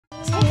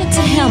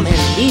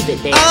Leave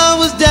it there. I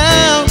was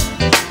down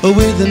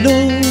with no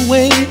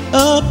way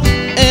up,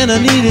 and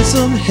I needed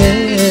some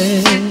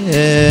help.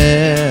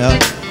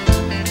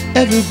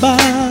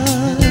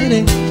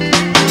 Everybody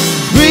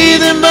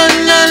breathing but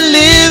not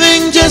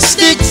living, just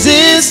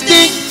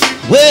existing.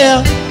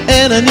 Well,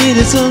 and I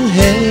needed some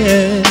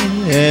help.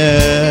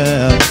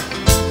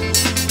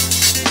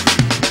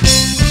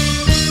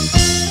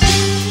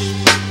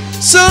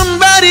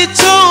 Somebody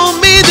told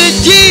me that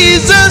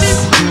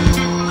Jesus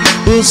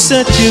will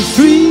set you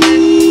free.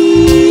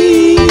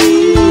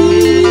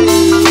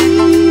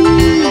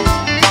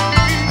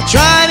 I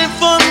tried it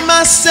for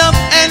myself,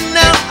 and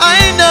now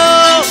I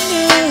know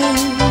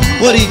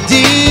what he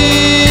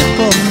did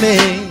for me.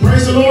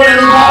 Praise the Lord,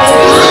 everybody.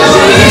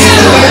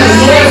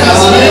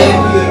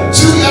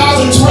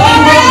 2021.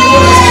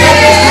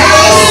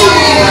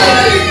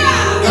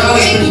 God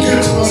has been good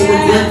to us, and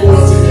we're grateful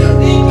unto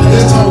him. And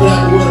this time we're going to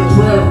have a word of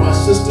prayer with my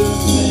sister.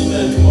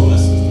 Amen. Come on, my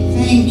sister.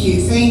 Thank you,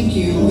 thank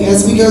you.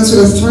 As we go to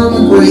the throne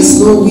of grace,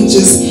 Lord, we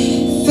just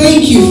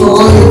thank you for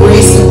all your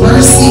grace and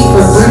mercy,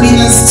 for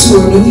bringing us to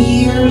a new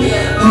year.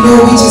 And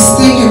Lord, we just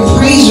thank and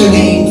praise your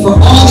name for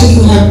all that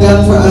you have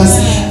done for us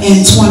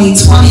in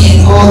 2020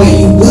 and all that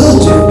you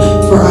will do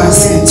for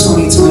us in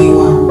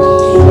 2021.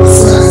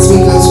 So as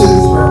we go to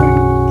the throne,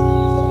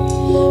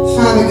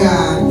 Father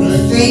God, we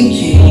thank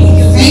you.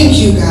 We thank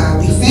you, God.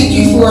 We thank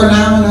you for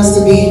allowing us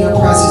to be in your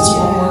presence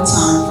one more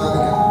time, Father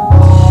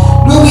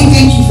God. Lord, we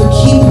thank you for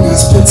keeping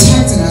us,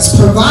 protecting us,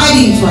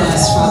 providing for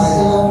us, Father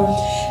God.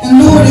 And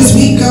Lord, as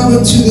we go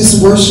into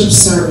this worship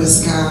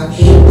service, God,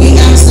 we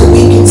ask that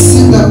we can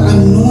send up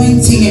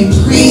anointing and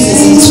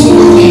praises into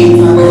your name,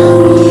 Father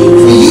God.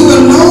 For you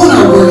alone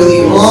are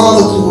worthy of all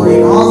the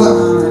glory and all the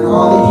honor and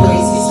all the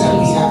praises that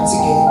we have to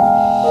give.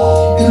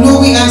 And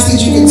Lord, we ask that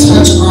you can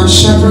touch our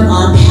shepherd,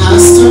 our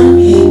pastor,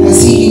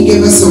 as he can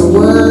give us a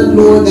word,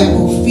 Lord, that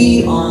will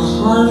feed our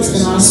hearts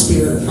and our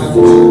spirit,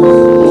 Father God.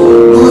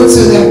 Lord,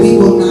 so that we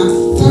will not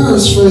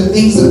thirst for the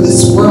things of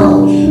this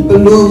world, but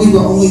Lord, we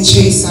will only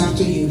chase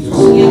after you,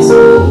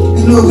 Father.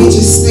 And Lord, we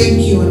just thank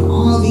you in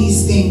all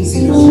these things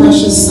in your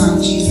precious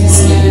Son,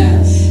 Jesus' name.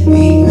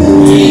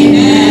 Amen.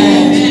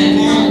 Amen.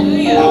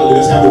 Hallelujah.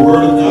 Let's have the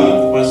word of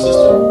God, my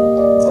sister.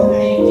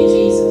 Thank you,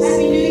 Jesus.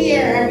 Happy New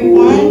Year,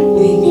 everyone.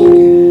 Thank you,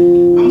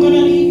 I'm going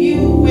to leave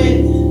you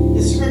with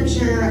the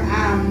scripture,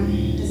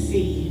 let's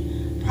see,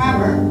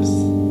 Proverbs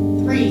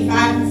 3,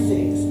 5, and 6.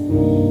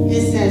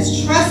 It says,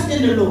 trust in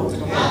the Lord.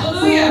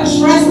 Hallelujah.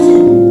 Trust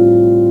him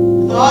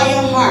with all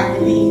your heart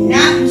and lean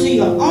not into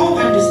your own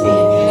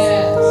understanding.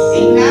 Yes.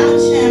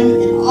 Acknowledge him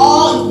in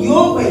all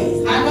your ways.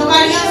 Not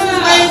nobody else's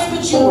ways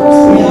but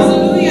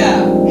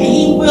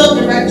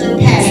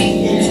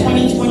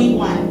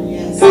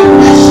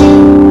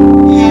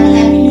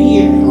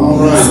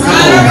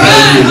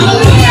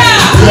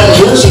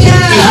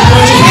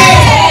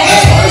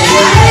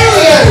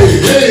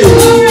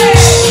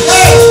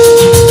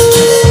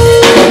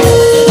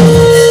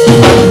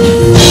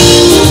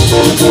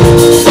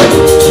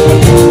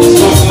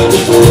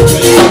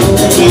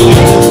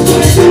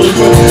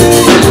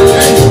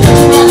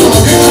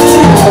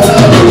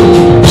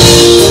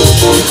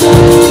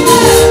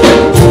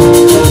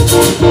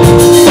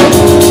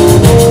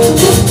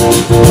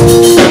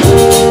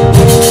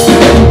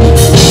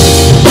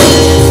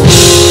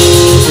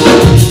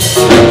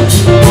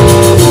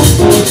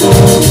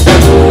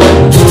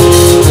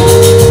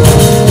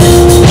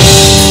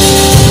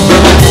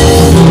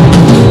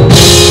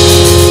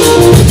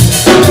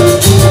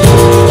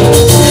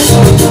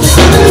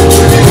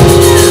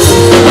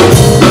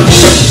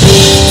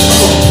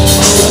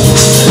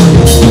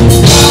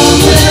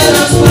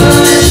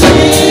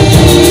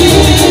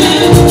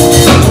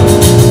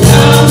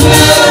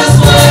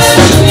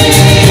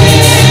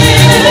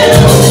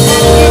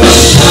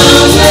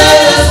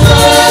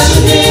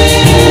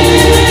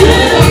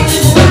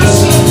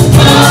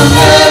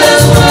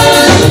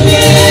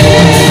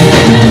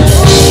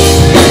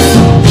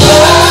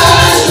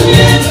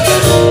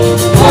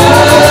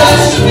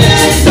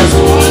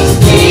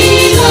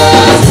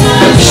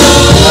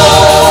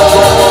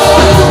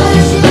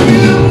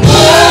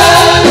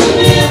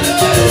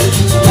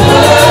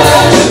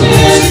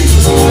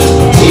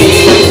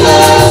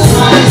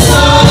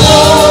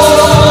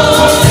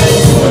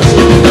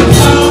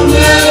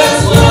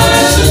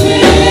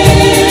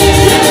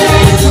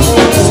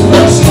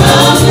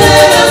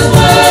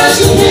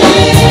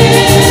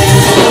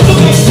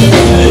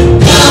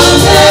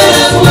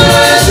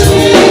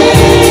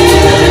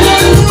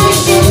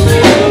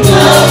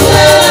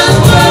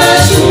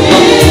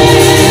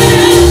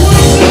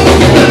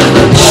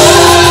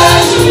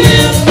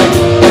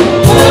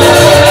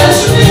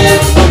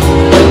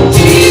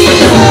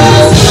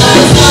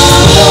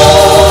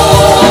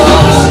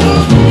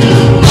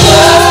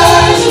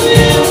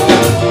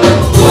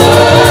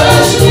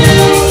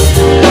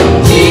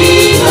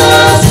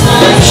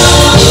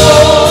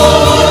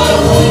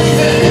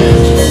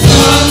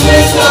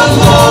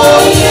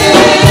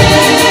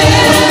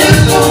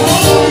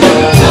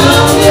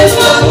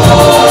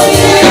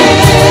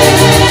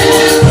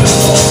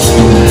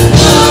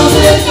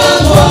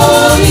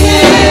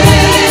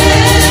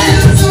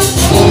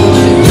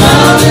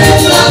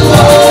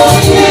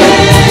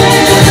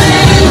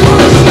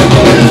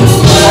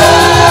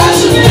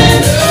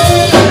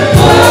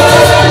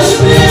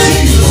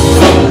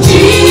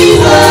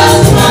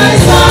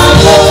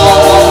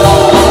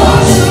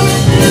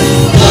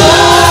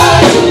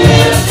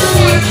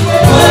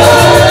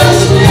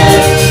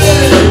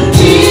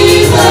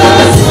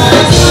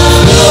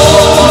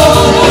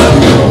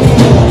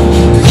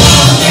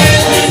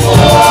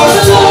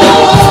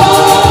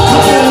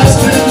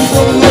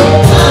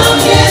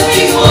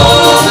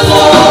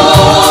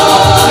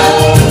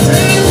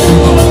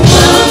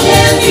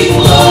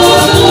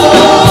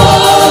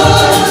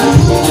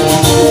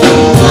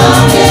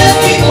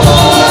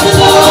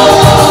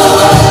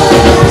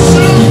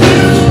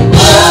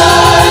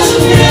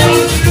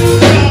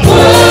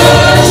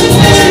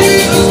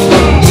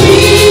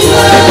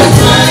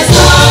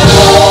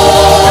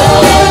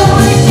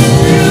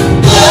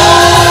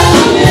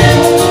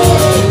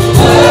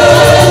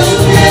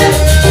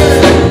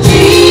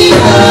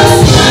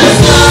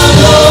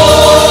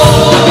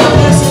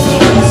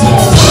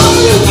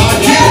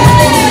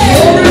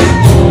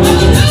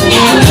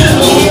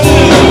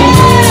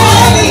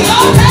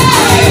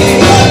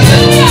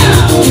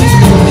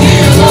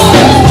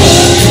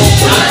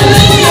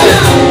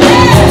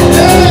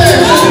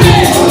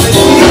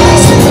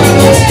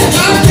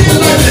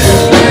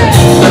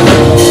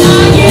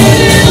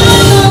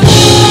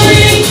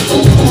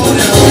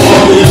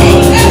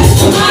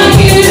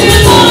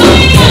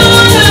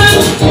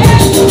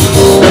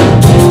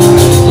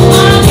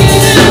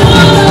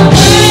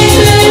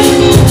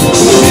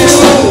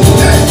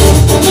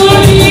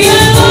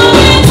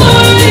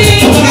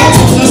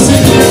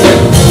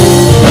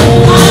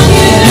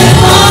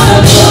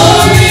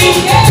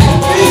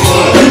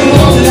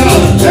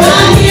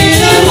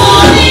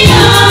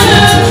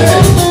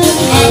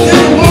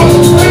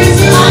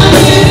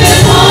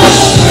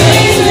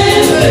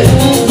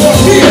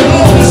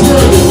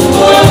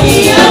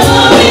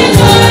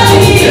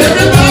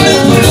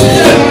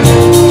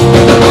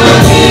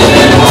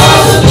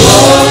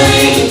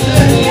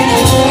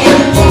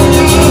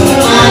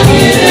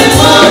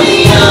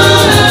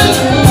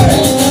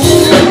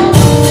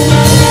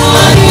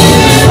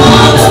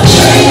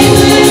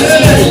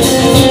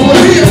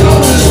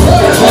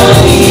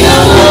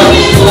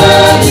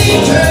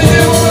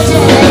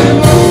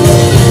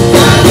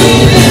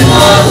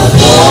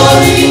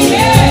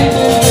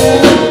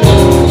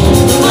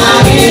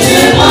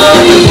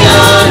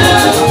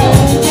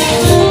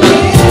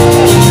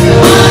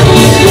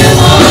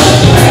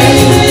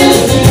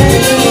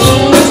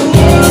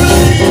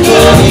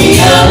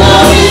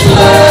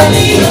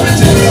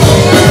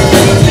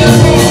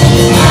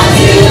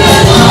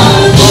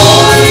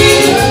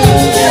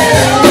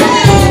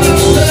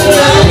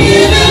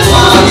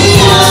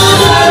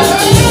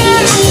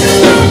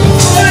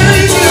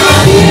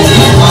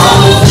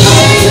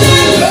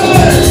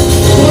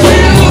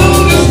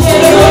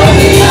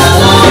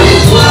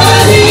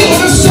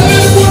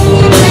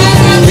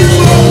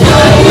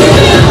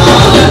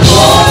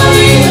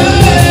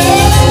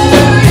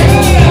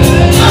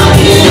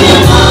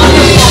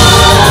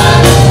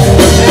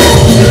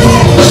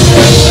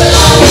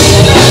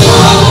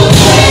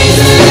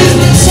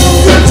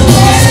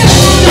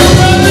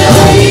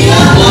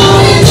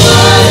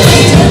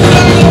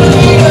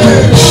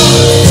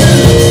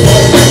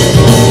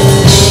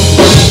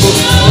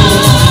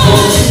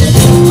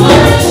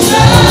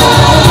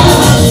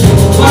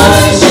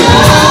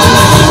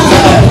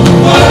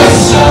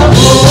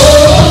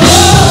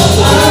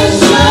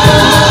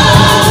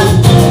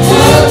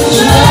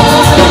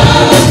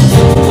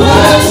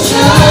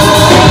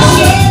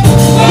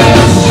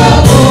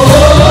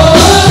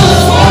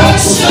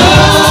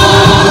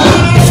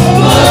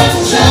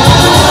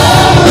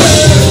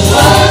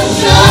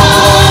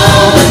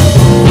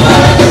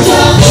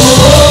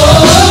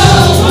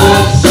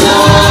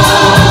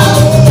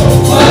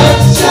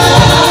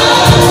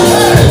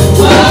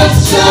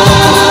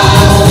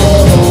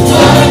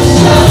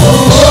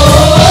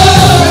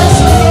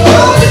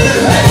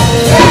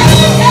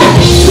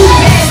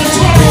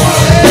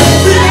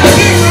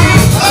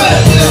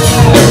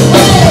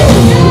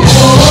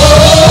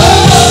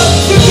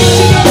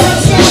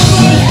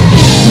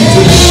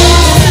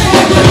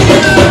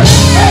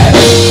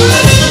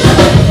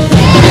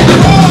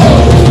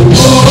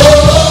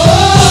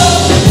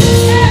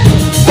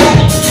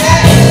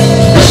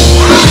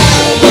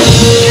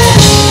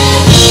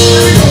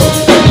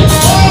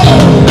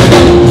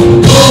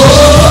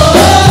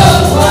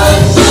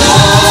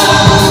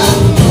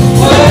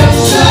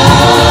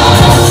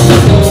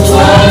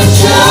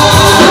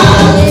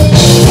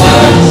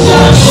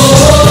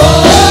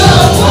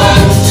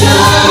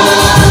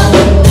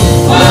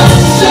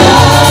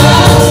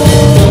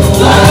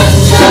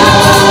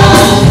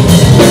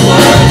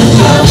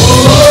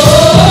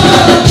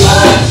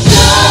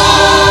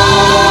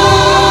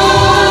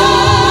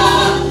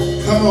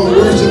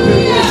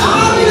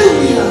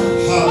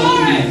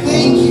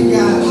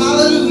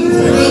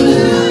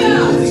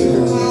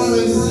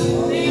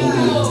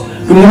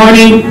Good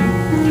morning.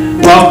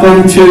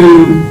 Welcome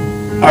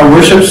to our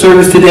worship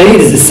service today.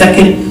 It is the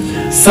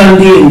second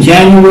Sunday in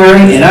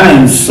January, and I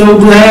am so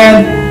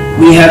glad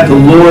we have the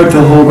Lord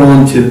to hold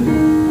on to.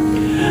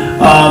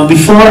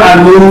 Before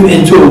I move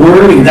into a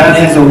word, and God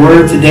has a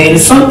word today, and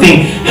it's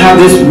something how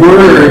this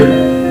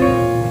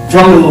word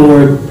from the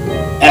Lord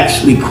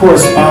actually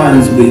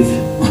corresponds with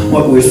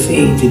what we're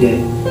seeing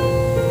today,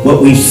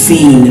 what we've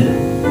seen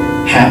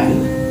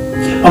happen.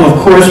 I'm of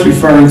course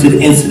referring to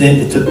the incident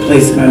that took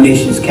place in our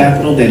nation's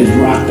capital that has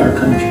rocked our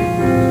country.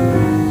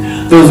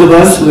 Those of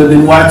us who have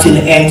been watching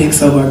the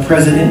antics of our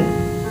president,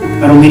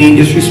 I don't mean any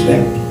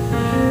disrespect,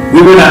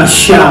 we were not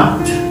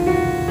shocked,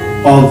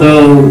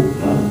 although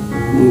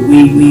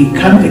we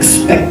kind of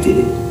expected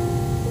it.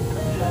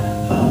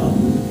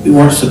 We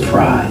weren't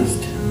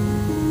surprised.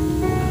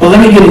 Well, let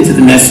me get into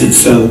the message.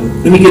 So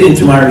let me get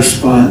into my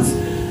response,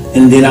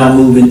 and then I'll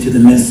move into the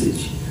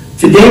message.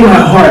 Today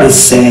my heart is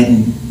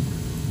saddened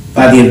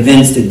by the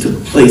events that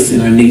took place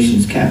in our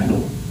nation's capital,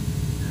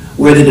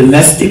 where the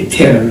domestic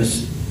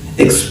terrorists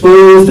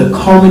exposed the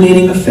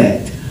culminating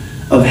effect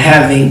of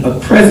having a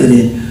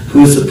president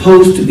who is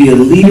supposed to be a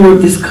leader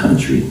of this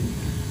country,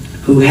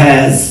 who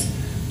has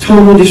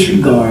total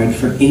disregard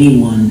for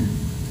anyone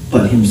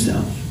but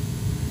himself.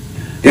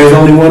 There's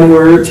only one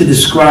word to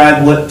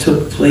describe what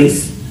took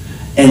place,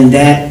 and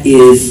that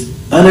is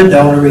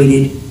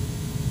unadulterated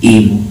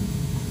evil.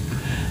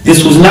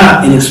 This was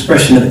not an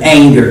expression of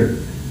anger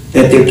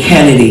that their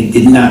candidate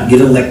did not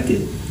get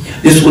elected.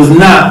 This was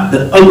not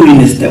the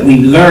ugliness that we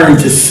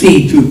learned to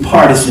see through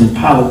partisan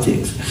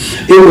politics.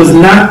 It was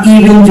not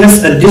even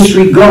just a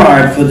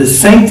disregard for the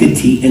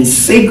sanctity and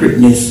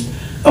sacredness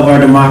of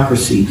our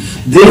democracy.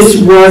 This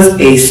was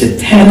a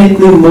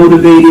satanically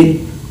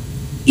motivated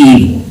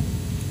evil.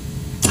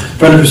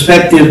 From the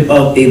perspective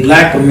of a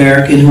black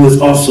American who is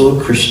also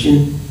a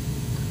Christian,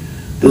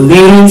 the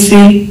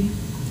leniency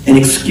and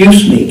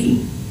excuse-making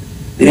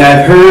that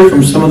I've heard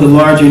from some of the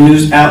larger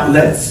news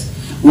outlets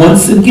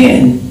once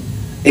again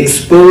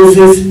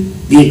exposes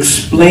the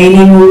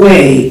explaining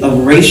away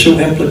of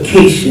racial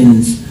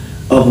implications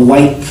of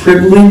white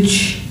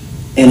privilege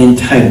and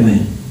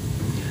entitlement.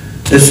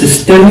 The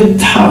systemic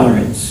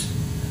tolerance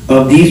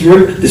of these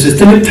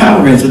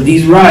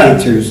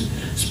rioters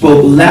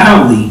spoke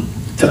loudly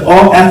to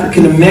all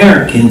African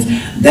Americans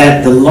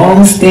that the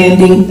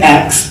long-standing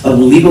acts of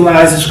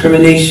legalized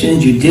discrimination,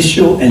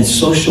 judicial and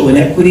social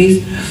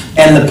inequities,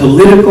 and the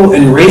political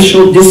and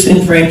racial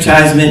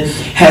disenfranchisement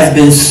has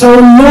been so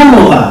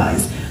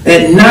normalized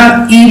that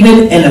not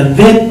even an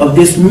event of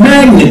this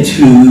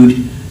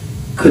magnitude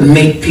could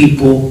make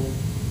people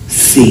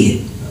see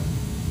it.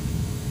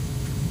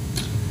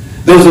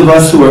 Those of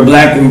us who are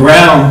black and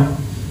brown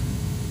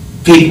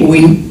people,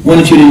 we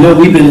wanted you to know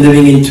we've been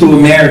living in two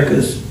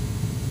Americas,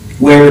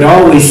 where it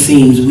always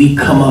seems we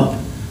come up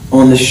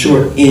on the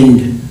short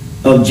end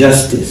of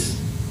justice.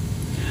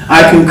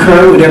 I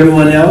concur with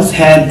everyone else.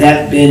 Had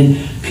that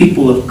been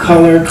people of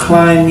color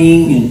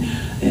climbing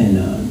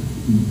and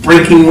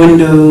breaking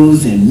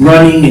windows and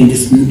running and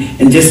just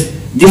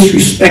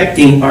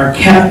disrespecting our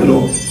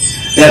capital,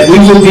 that we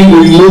would be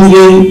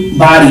removing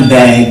body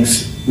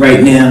bags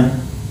right now.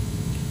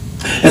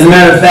 As a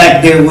matter of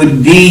fact, there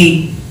would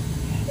be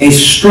a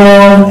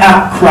strong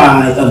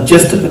outcry of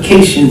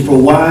justification for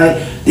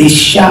why they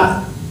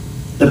shot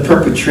the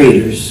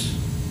perpetrators.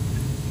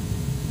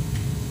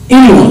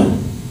 Anyone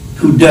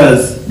who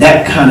does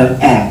that kind of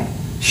act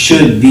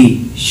should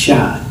be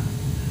shot.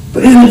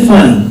 But isn't it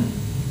funny?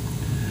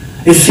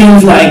 It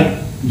seems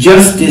like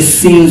justice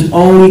seems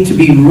only to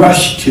be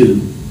rushed to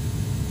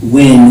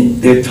when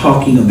they're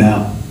talking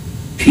about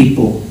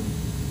people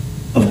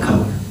of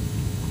color.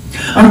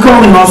 I'm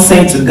calling all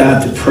saints of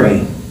God to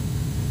pray.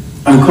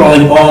 I'm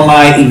calling all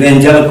my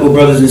evangelical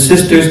brothers and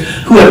sisters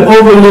who have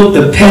overlooked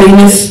the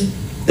pettiness,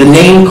 the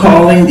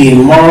name-calling, the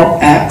immoral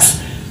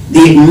acts,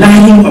 the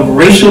igniting of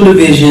racial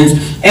divisions,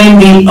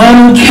 and the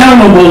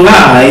uncountable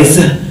lies,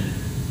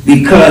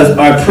 because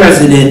our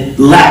president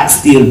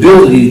lacks the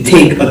ability to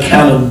take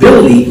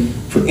accountability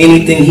for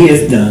anything he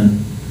has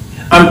done.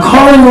 I'm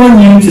calling on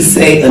you to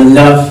say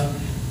enough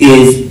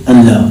is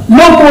enough.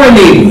 No more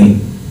enabling.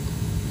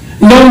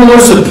 No more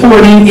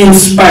supporting in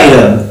spite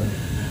of.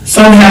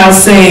 Somehow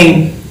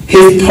saying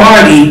his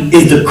party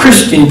is the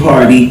Christian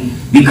party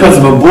because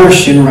of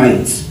abortion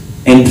rights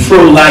and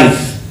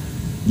pro-life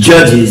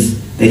judges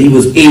that he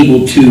was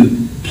able to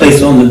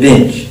place on the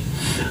bench.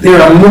 There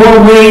are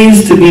more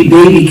ways to be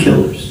baby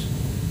killers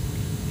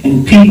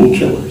and people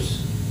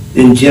killers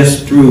than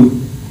just through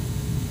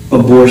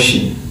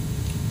abortion.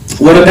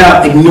 What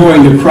about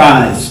ignoring the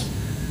cries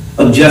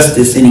of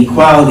justice and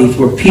equality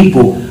for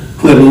people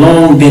who have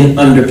long been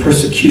under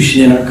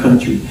persecution in our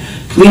country?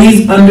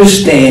 Please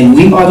understand,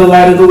 we are the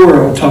light of the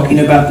world, talking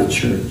about the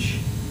church.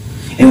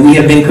 And we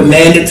have been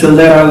commanded to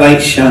let our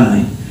light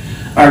shine.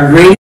 Our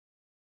greatest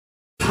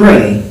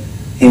pray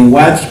and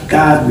watch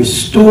God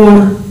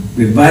restore,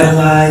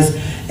 revitalize,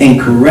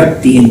 and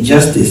correct the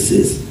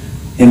injustices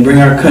and bring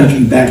our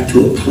country back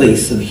to a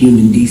place of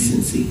human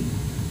decency.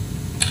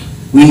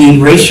 We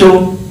need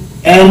racial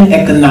and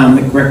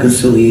economic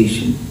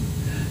reconciliation.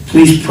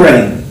 Please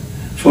pray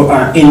for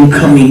our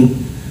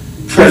incoming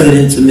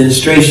president's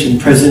administration,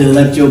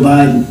 President-elect Joe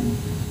Biden,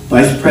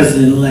 Vice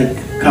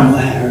President-elect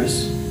Kamala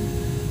Harris.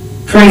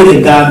 Pray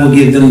that God will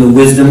give them the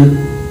wisdom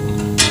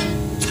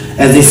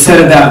as they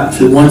set about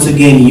to once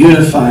again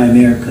unify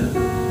America,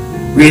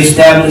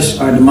 reestablish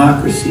our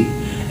democracy,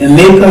 and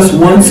make us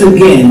once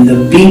again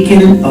the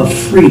beacon of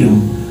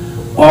freedom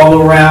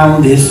all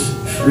around this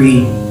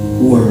free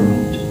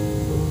world.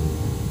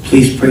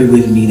 Please pray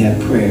with me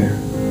that prayer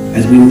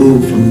as we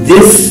move from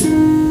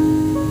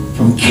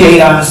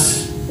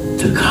chaos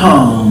to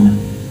calm,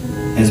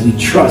 as we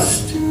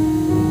trust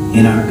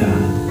in our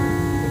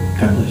God.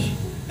 God bless you.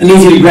 I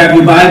need you to grab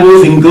your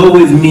Bibles and go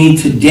with me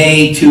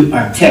today to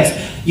our text.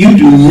 You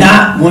do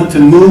not want to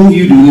move.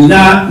 You do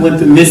not want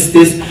to miss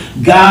this.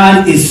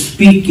 God is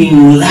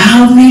speaking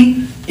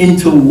loudly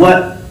into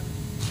what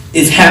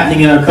is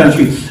happening in our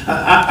country.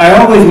 I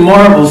always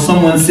marvel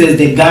someone says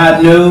that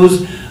God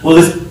knows. Well,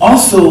 it's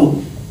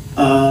also,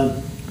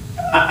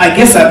 I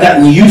guess I've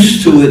gotten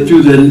used to it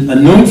through the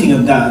anointing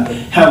of God,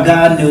 how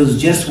God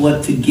knows just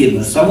what to give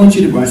us. So I want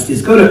you to watch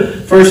this. Go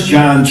to 1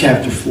 John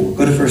chapter 4.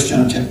 Go to 1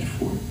 John chapter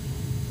 4.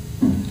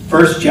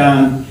 1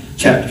 John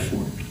chapter 4.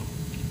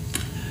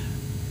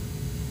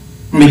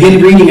 I'm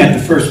begin reading at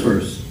the first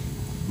verse.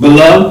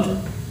 Beloved,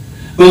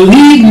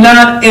 believe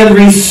not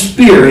every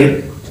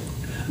spirit,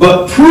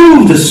 but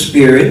prove the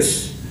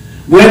spirits,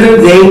 whether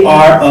they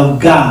are of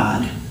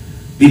God,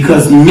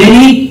 because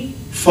many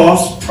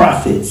false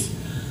prophets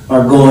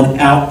are going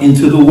out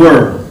into the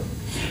world.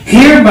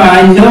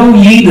 Hereby know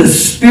ye the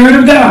Spirit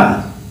of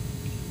God,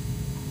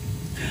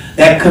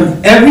 that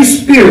every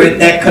spirit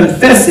that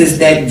confesses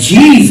that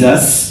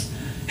Jesus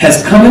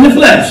has come in the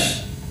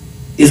flesh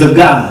is of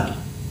God.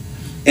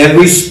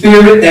 Every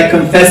spirit that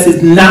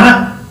confesses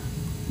not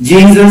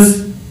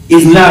Jesus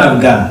is not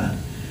of God.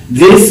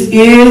 This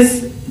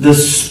is the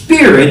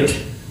spirit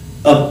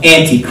of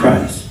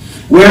Antichrist,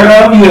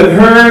 whereof you have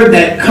heard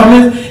that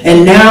cometh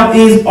and now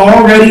is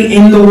already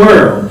in the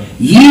world.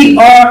 Ye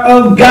are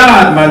of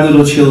God, my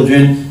little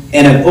children,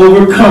 and have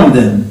overcome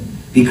them,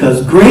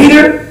 because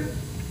greater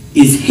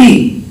is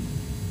he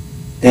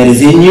that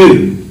is in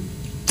you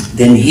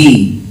than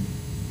he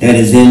that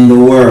is in the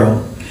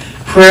world.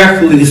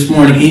 Prayerfully this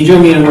morning, can you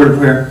join me in a word of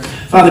prayer?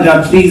 Father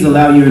God, please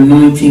allow your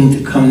anointing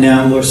to come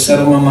now. Lord,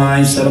 settle my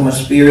mind, settle my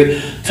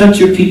spirit. Touch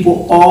your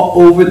people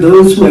all over,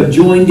 those who have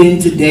joined in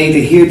today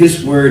to hear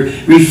this word.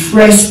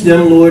 Refresh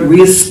them, Lord.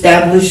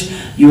 Reestablish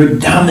your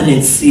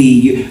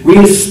dominancy.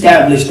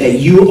 Reestablish that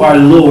you are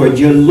Lord,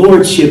 your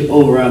lordship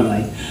over our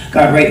life.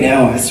 God, right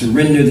now I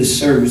surrender the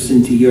service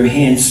into your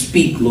hands.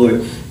 Speak,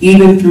 Lord,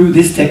 even through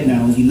this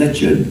technology. Let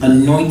your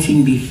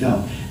anointing be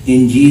felt.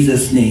 In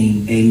Jesus'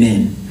 name,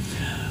 amen.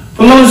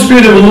 For the Holy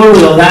Spirit of the Lord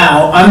will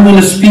allow, I'm going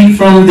to speak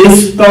from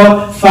this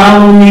thought.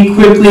 Follow me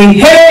quickly.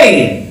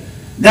 Hey,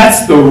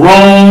 that's the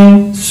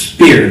wrong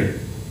spirit.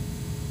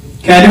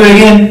 Can I do it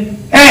again?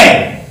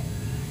 Hey,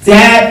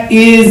 that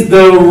is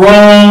the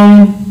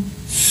wrong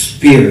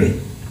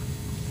spirit.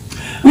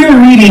 We are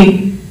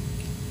reading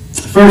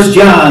 1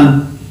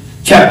 John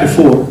chapter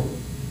 4.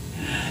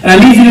 And I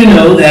need you to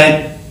know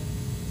that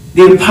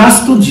the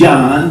Apostle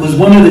John was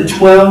one of the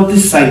 12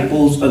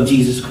 disciples of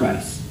Jesus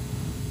Christ.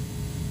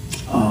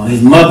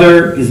 His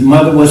mother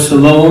was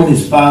Salome,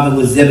 his father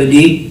was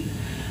Zebedee,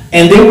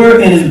 and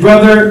his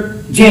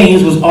brother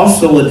James was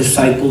also a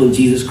disciple of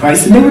Jesus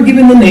Christ, and they were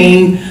given the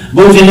name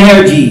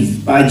Boanerges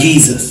by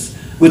Jesus,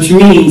 which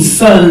means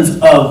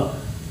sons of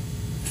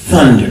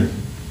thunder.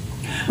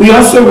 We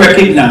also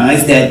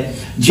recognize that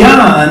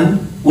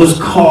John was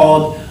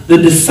called the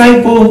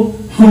disciple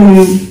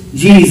whom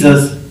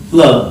Jesus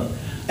loved.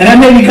 And that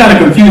may be kind of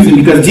confusing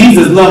because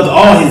Jesus loved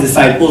all his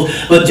disciples,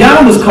 but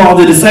John was called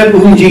the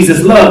disciple whom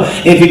Jesus loved.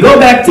 And if you go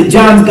back to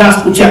John's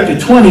Gospel chapter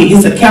 20,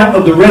 his account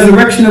of the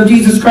resurrection of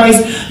Jesus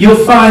Christ,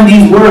 you'll find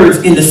these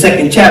words in the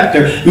 2nd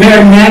chapter.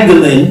 Mary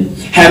Magdalene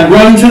had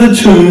run to the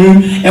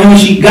tomb, and when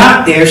she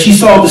got there, she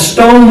saw the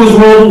stone was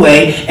rolled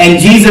away and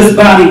Jesus'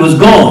 body was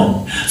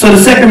gone. So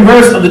the 2nd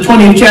verse of the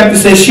 20th chapter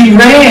says she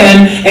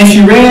ran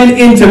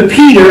into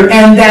Peter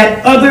and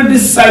that other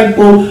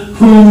disciple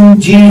whom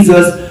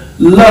Jesus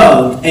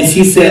loved. And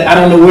she said, I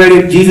don't know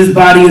where Jesus'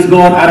 body is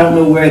going. I don't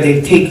know where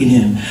they've taken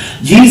him.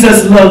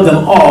 Jesus loved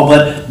them all,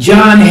 but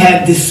John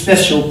had this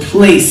special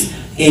place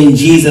in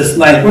Jesus'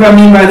 life. What do I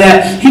mean by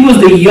that? He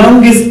was the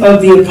youngest of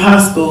the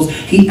apostles.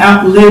 He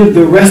outlived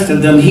the rest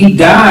of them. He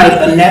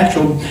died a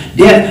natural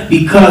death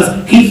because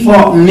he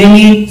fought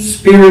many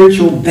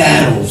spiritual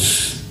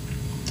battles.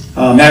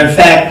 Matter of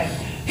fact,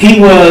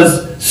 he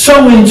was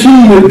so in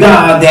tune with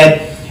God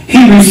that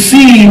he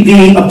received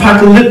the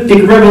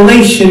apocalyptic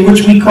revelation,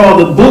 which we call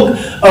the book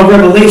of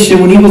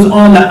Revelation, when he was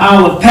on the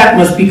Isle of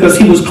Patmos, because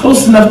he was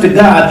close enough to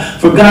God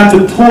for God to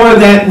pour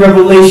that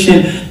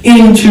revelation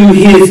into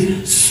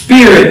his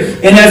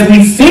spirit. And as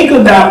we think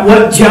about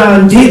what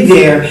John did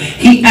there,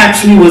 he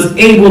actually was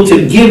able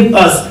to give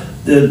us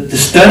the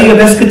study of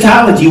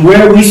eschatology,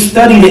 where we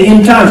study the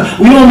end times.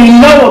 We only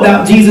know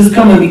about Jesus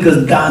coming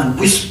because God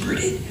whispered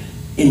it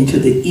into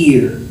the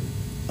ear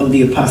of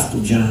the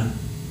Apostle John.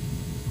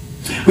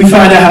 We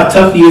find out how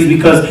tough he is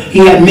because he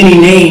had many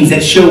names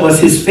that show us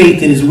his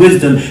faith and his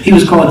wisdom. He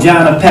was called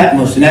John of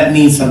Patmos, and that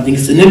means something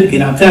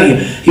significant, I'll tell you.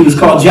 He was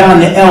called John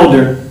the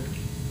Elder.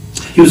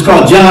 He was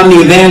called John the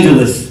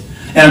Evangelist.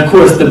 And of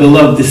course, the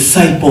beloved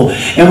disciple.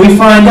 And we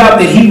find out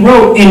that he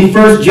wrote in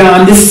 1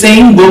 John, this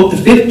same book, the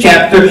 5th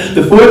chapter,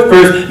 the 4th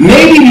verse,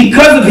 maybe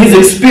because of his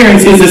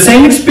experiences, the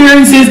same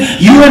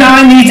experiences you and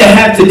I need to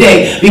have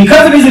today.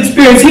 Because of his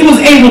experience, he was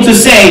able to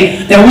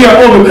say that we are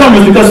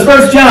overcomers. Because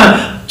 1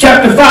 John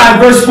chapter 5,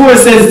 verse 4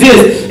 says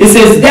this. It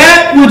says,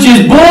 that which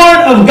is born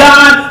of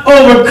God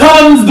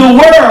overcomes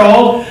the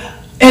world.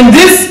 And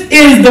this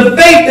is the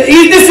faith,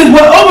 this is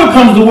what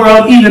overcomes the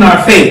world, even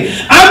our faith.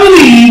 I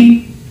believe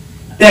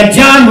that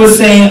John was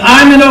saying,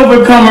 I'm an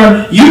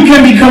overcomer. You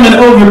can become an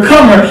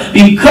overcomer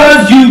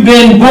because you've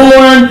been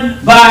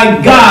born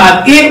by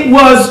God. It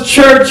was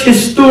church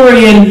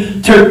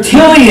historian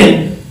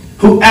Tertullian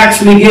who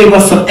actually gave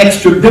us some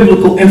extra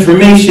biblical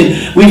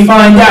information. We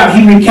find out,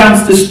 he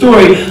recounts the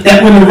story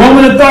that when the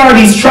Roman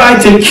authorities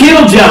tried to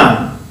kill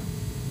John,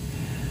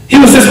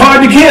 he was just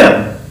hard to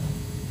kill.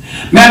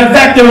 Matter of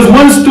fact, there was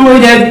one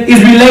story that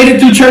is related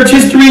to church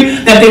history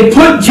that they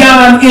put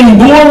John in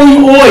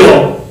boiling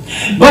oil.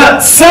 But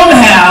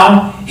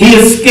somehow he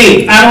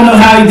escaped. I don't know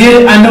how he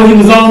did it. I know he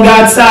was on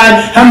God's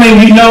side. How many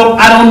of you know?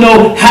 I don't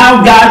know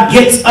how God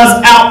gets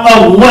us out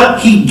of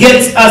what he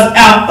gets us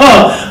out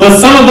of. But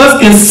some of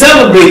us can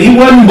celebrate. He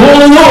wasn't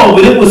boiling oil,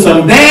 but it was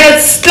some bad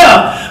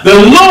stuff the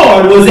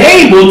Lord was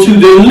able to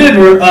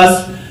deliver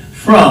us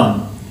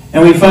from.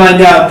 And we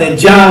find out that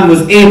John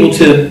was able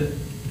to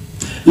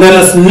let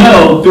us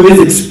know through his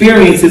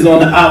experiences on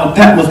the Isle of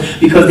Patmos,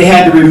 because they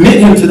had to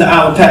remit him to the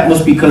Isle of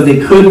Patmos because they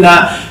could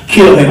not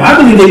kill him. I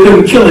believe they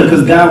couldn't kill him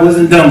because God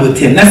wasn't done with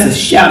him. That's a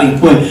shouting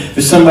point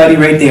for somebody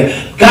right there.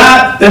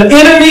 God, the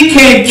enemy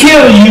can't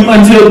kill you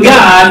until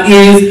God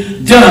is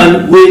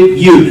done with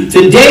you.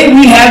 Today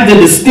we have the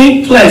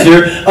distinct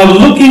pleasure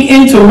of looking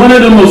into one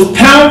of the most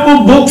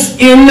powerful books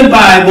in the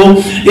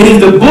Bible. It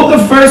is the book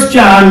of 1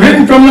 John,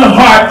 written from the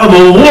heart of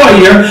a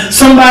warrior,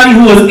 somebody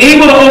who was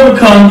able to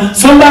overcome,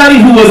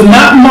 somebody who was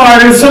not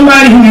martyred,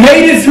 somebody who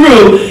made it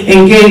through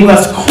and gave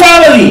us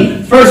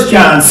quality. 1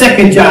 John,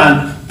 2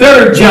 John,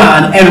 3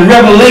 John, and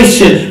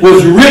Revelation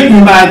was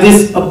written by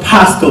this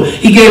apostle.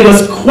 He gave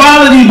us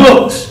quality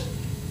books.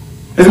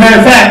 As a matter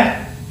of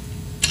fact,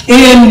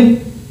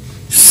 in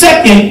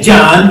 2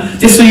 John,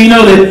 just so you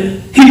know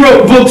that he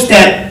wrote books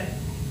that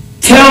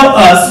tell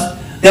us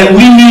that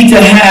we need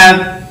to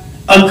have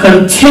a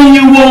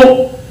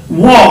continual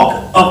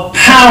walk of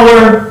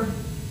power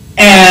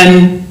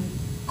and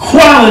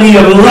quality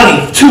of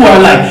life to our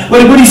life.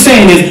 What he's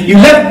saying is, you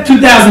left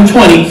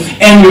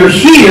 2020 and you're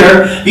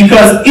here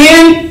because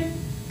in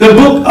the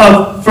book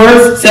of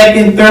 1st,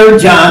 2nd, 3rd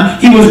John,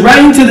 he was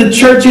writing to the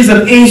churches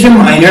of Asia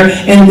Minor,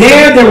 and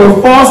there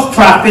were false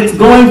prophets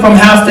going from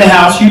house to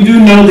house. You do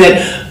know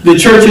that the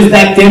churches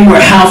back then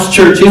were house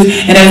churches,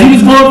 and as he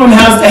was going from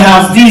house to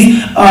house,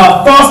 these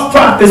false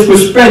prophets were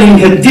spreading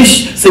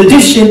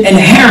sedition and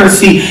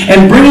heresy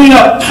and bringing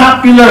up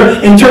popular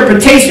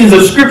interpretations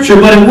of Scripture,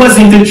 but it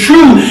wasn't the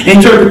true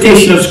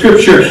interpretation of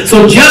Scripture.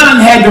 So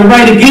John had to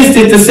write against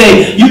it to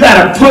say, you got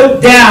to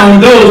put down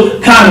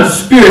those kind of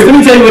spirits. Let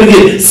me tell you what it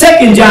is.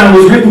 2 John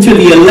was written to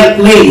the elect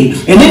lady,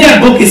 and in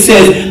that book it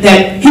says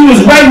that he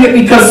was writing it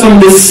because some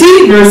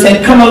deceivers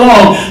had come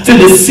along to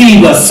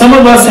deceive us. Some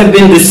of us have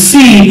been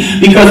deceived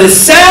because it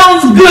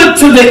sounds good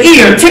to the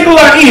ear, tickle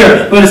our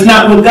ear, but it's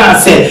not what God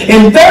said.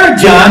 In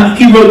 3 John,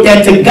 he wrote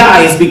that to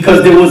Gaius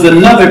because there was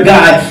another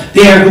guy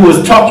there who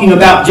was talking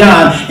about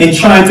John and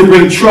trying to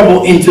bring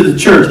trouble into the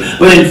church.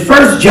 But in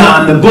 1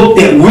 John, the book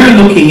that we're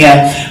looking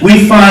at,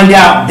 we find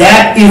out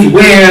that is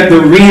where the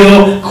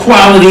real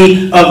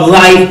quality of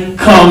life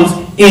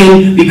comes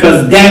in,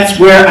 because that's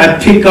where I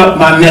pick up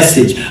my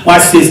message.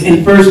 Watch this.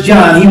 In 1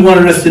 John, he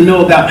wanted us to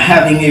know about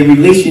having a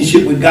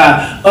relationship with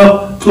God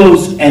up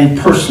close and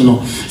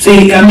personal.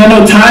 See, I'm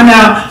no time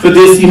out for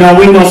this. You know,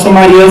 waiting on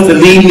somebody else to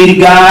lead me to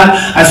God.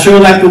 I sure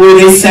like the way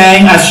they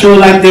sang. I sure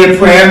like their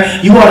prayer.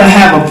 You ought to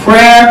have a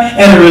prayer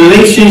and a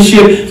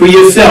relationship for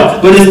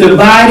yourself. But it's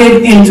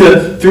divided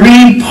into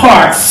 3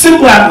 parts.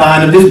 Simple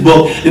outline of this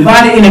book.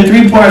 Divided into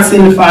 3 parts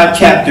in the 5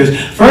 chapters.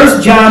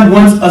 1 John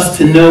wants us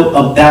to know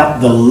about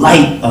the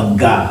light of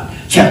God.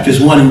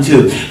 Chapters 1 and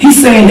 2. He's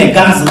saying that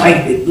God's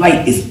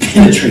light is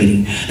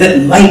penetrating. That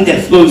light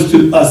that flows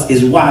through us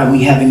is why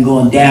we haven't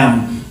gone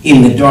down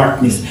in the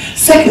darkness.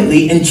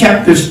 Secondly, in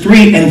chapters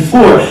 3 and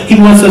 4, he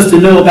wants us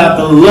to know about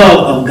the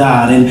love of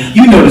God. And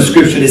you know the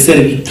scripture that said,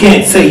 if you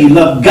can't say you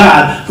love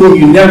God, whom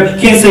you never,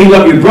 can't say you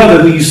love your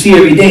brother who you see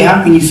every day,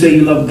 how can you say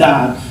you love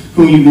God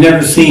whom you've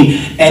never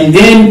seen? And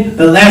then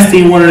the last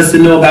thing he wanted us to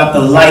know about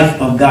the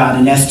life of God,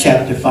 and that's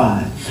chapter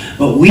 5.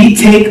 But we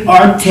take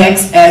our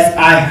text as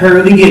I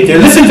hurriedly get there.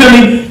 Listen to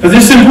me, because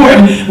this is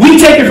important. We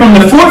take it from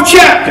the 4th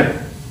chapter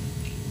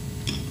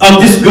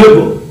of this good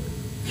book,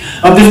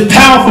 of this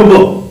powerful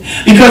book.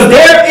 Because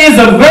there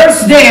is a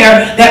verse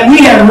there that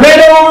we have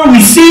read over, we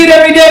see it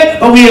every day,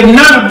 but we have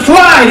not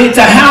applied it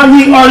to how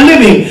we are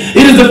living.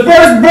 It is the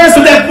first verse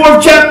of that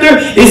 4th chapter.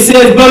 It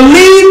says,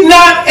 believe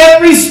not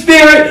every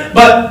spirit,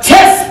 but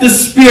test the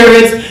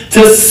spirits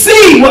to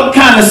see what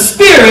kind of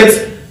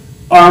spirits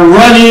are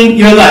running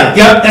your life.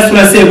 Yep, that's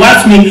what I said.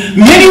 Watch me.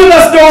 Many of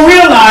us don't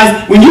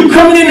realize when you're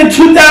coming into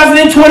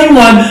 2021,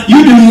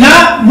 you do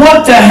not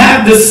want to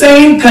have the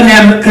same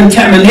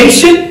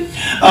contamination,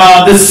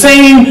 the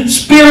same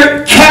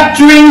spirit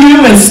capturing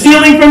you and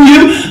stealing from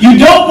you. You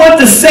don't want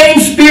the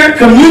same spirit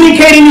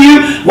communicating to you.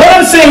 What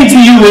I'm saying to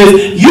you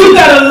is you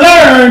got to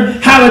learn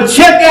how to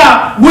check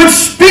out which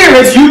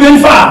spirits you've been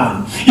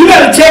following. You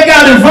got to check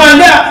out and find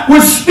out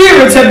which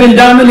spirits have been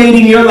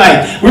dominating your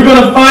life. We're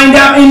going to find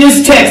out in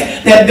this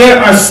text that there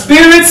are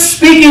spirits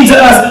speaking to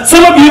us.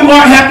 Some of you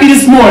aren't happy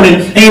this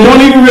morning and you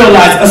don't even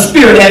realize a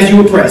spirit has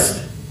you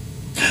oppressed.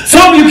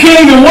 Some of you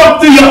can't even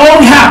walk through your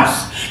own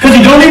house because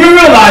you don't even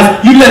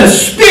realize you let a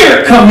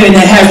spirit come in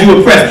that has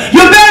you oppressed.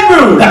 Your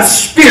bedroom got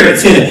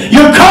spirits in it.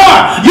 Your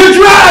car, your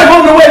drive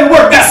on the way to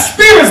work got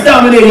spirits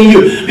dominating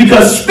you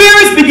because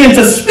spirits begin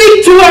to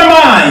speak to our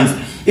minds.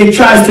 It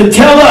tries to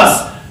tell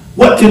us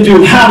what to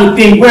do, how to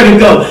think, where to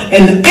go.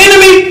 And the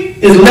enemy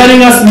is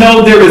letting us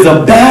know there is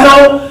a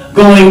battle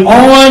going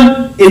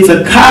on. It's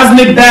a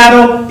cosmic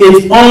battle.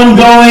 It's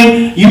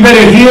ongoing. You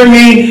better hear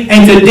me.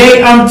 And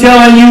today I'm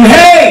telling you,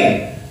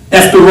 hey,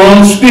 that's the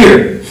wrong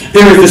spirit.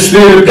 There is the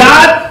spirit of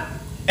God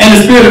and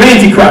the spirit of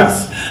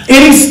Antichrist.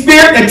 Any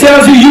spirit that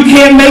tells you you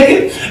can't make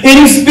it,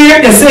 any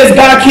spirit that says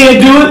God can't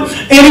do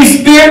it, any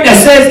spirit that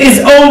says it's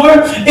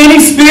over,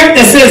 any spirit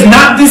that says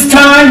not this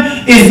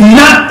time is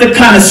not the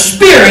kind of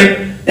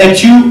spirit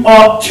that you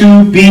ought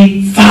to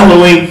be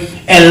following,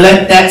 and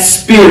let that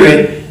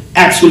spirit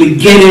actually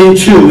get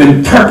into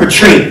and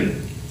perpetrate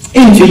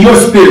into your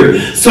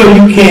spirit so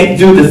you can't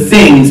do the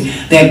things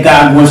that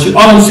God wants you.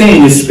 All I'm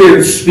saying is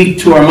spirits speak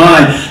to our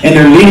mind and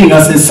they're leading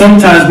us, and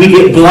sometimes we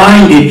get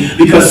blinded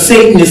because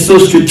Satan is so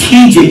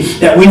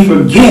strategic that we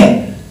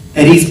forget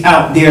that he's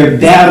out there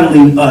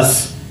battling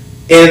us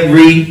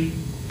every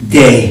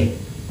day.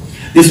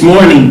 This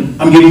morning,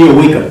 I'm giving you a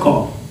wake-up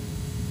call.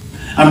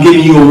 I'm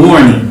giving you a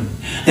warning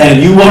that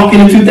if you walk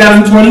into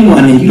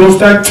 2021 and you don't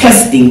start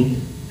testing,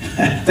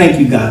 thank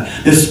you, God,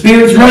 the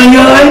spirits running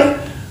your life,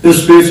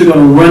 those spirits are going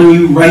to run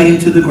you right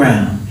into the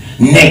ground.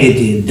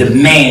 Negative,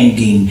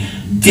 demanding,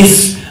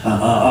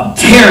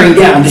 tearing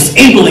down,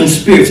 disabling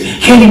spirits.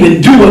 Can't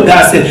even do what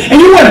God said. And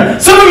you wonder,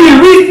 some of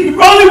you,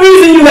 the only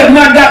reason you have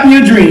not gotten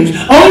your dreams,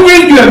 only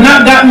reason you have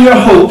not gotten your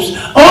hopes,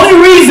 only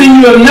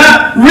reason you have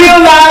not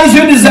realized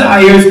your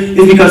desires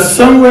is because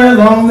somewhere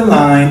along the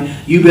line,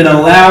 you've been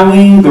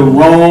allowing the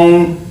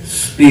wrong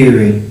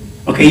spirit.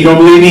 Okay, you don't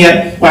believe me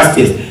yet? Watch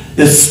this.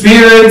 The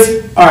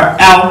spirits are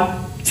out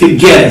to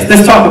get us.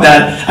 Let's talk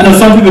about it. I know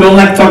some people don't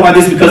like to talk about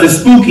this because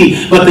it's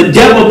spooky, but the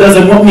devil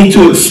doesn't want me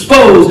to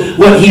expose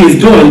what he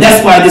is doing.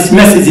 That's why this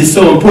message is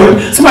so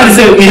important. Somebody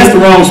say with me, that's the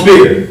wrong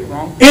spirit.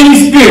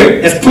 Any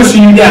spirit that's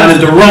pushing you down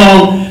is the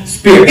wrong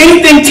spirit.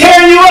 Anything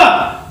tearing you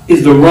up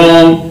is the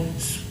wrong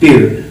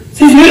spirit.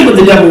 See, here's what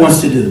the devil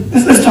wants to do.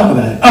 Let's talk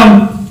about it.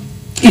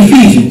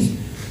 Ephesians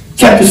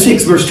chapter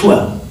 6, verse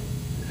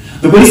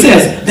 12. Look what he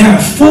says. There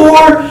are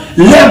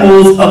 4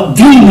 levels of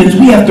demons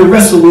we have to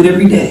wrestle with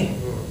every day.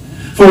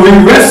 For we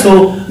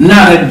wrestle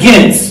not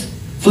against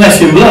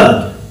flesh and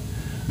blood,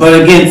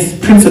 but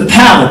against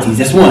principalities.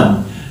 That's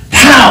 1.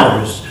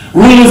 Powers,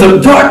 rulers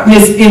of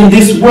darkness in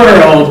this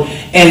world,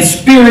 and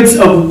spirits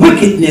of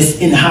wickedness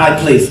in high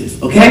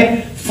places.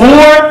 Okay? 4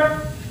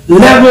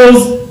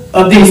 levels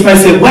of demons. Somebody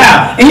said,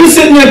 wow. And you're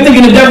sitting there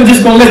thinking the devil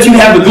just going to let you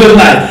have a good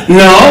life.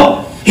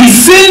 No. He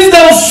sends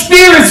those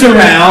spirits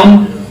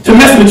around to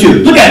mess with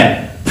you. Look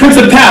at it.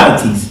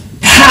 Principalities,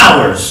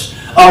 powers,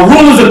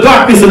 rulers of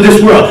darkness of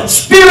this world,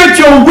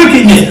 spiritual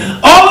wickedness.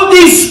 All of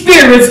these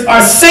spirits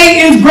are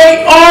Satan's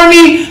great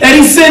army that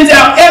he sends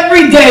out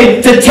every day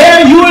to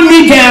tear you and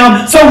me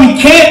down so we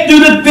can't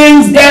do the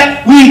things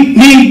that we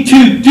need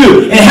to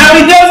do. And how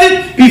he does it?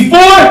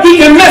 Before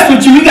he can mess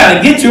with you, he got to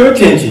get your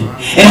attention.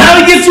 And how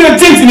he gets your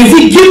attention is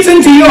he gets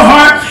into your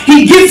heart,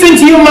 he gets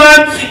into your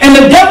mind, and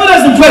the devil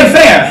doesn't play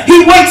fair.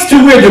 He waits till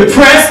we're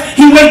depressed,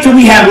 he waits till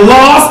we have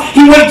loss,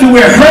 he waits till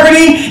we're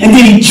hurting, and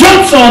then he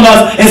jumps on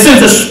us and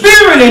sends a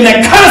spirit in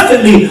that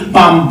constantly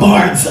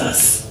bombards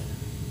us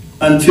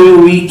until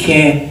we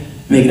can't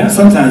make it out.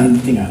 Sometimes you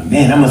think, oh,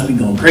 man, I must be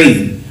going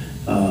crazy.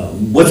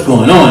 What's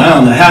going on? I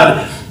don't know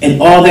how. And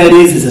all that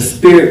is a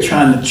spirit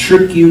trying to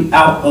trick you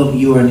out of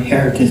your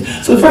inheritance.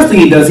 So the first thing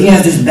he does, he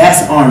has this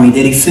vast army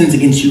that he sends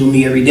against you and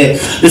me every day.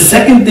 The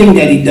second thing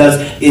that he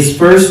does is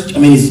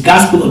it's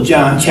Gospel of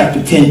John, chapter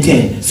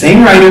 10:10.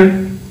 Same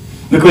writer.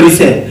 Look what he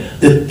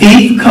said. The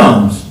thief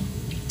comes.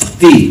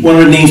 Thief, one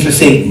of the names for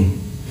Satan.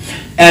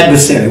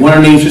 Adversary, one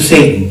of the names for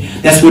Satan.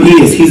 That's what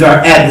he is. He's our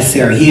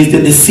adversary. He is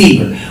the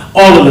deceiver.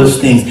 All of those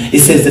things.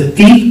 It says the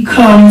thief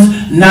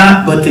comes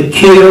not but to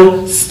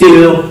kill,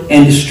 steal,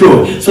 and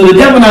destroy. So the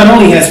devil not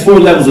only has 4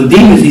 levels of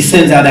demons he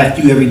sends out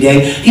after you every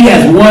day, he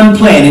has one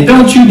plan. And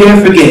don't you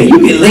dare forget it. You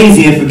get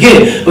lazy and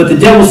forget it. But the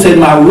devil said,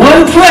 my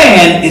one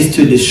plan is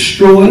to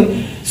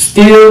destroy,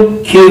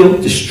 steal,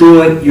 kill,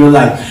 destroy your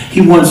life.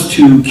 He wants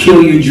to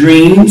kill your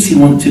dreams. He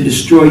wants to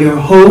destroy your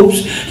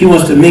hopes. He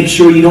wants to make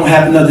sure you don't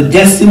have another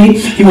destiny.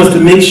 He wants to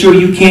make sure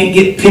you can't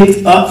get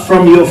picked up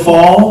from your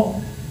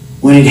fall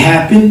when it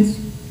happens,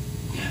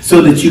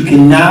 so that you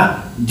cannot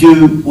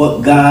do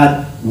what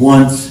God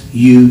wants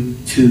you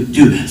to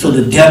do. So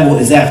the devil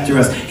is after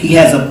us. He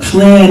has a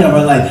plan of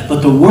our life.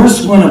 But the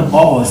worst one of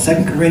all is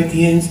 2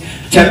 Corinthians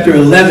chapter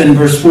 11,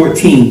 verse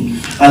 14.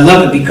 I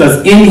love it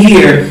because in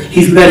here,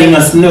 he's letting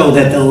us know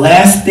that the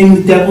last thing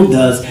the devil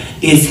does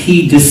is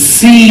he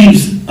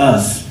deceives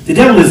us. The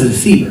devil is a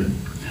deceiver,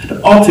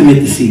 the ultimate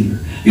deceiver.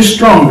 You're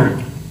stronger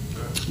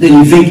than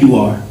you think you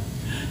are.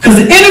 Because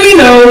the enemy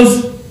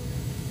knows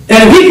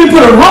that if he can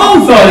put a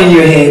wrong thought in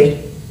your head,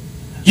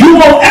 you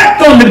won't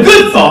act on the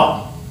good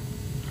thought.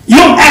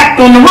 You'll act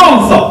on the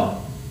wrong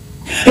thought.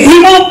 He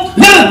won't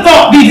let a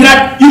thought be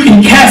that you can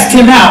cast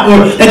him out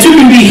or that you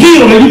can be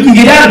healed or you can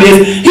get out of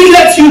this. He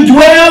lets you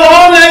dwell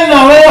all night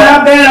long. Oh,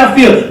 how bad I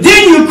feel.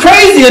 Then you're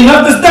crazy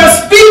enough to start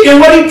speaking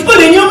what he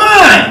put in your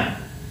mind.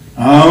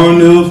 I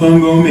don't know if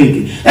I'm going to make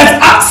it. That's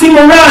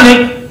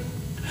oxymoronic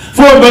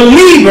for a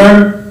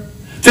believer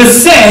to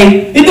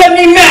say it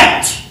doesn't even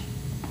match.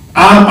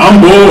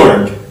 I'm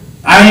bored.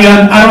 I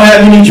don't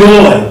have any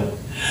joy.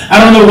 I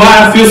don't know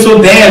why I feel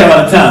so bad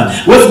all the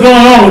time. What's going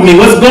on with me?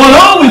 What's going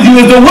on with you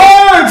is the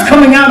words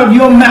coming out of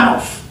your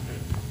mouth.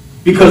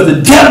 Because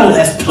the devil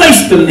has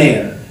placed them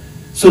there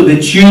so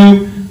that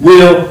you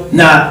will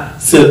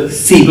not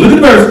succeed. Look at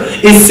the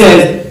verse. It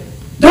says,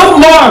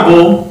 don't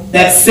marvel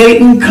that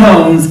Satan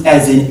comes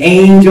as an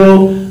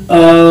angel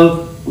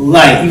of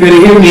light. You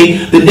better hear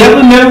me. The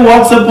devil never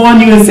walks up on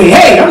you and say,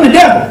 hey, I'm the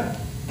devil.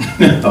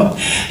 No.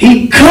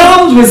 He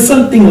comes with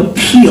something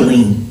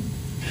appealing,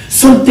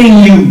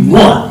 something you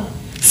want,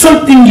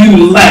 something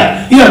you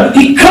like. You know,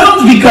 he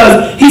comes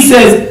because he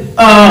says,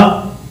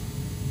 I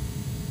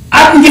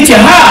can get you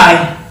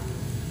high,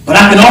 but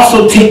I can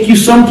also take you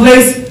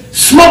someplace.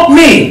 Smoke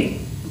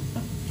me.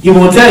 He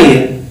won't tell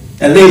you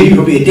that later you're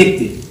going to be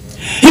addicted.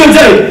 He'll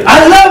tell you,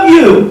 I love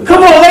you.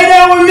 Come on, lay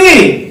down with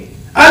me.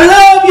 I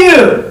love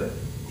you.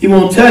 He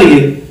won't tell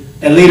you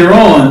that later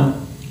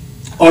on,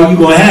 all you're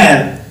going to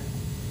have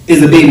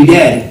is a baby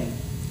daddy.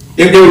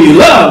 If they were your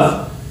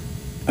love,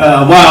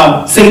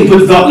 while Satan put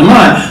the thought in the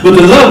mind, but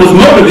the love was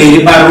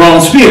motivated by the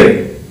wrong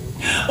spirit.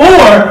 Or,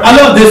 I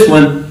love this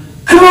one,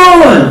 come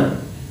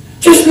on,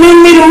 just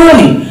lend me the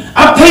money.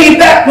 I'll pay you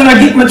back when I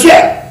get my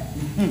check.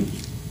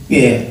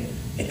 Yeah,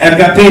 I've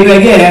got paid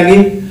back yet, have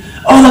you?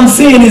 All I'm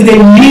saying is they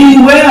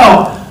mean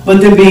well,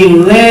 but they're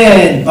being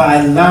led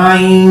by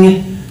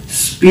lying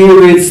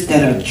spirits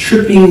that are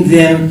tripping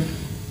them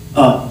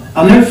up.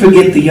 I'll never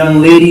forget the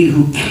young lady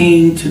who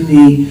came to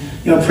me.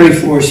 You know, pray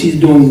for her. She's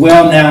doing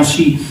well now.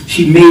 She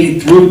made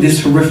it through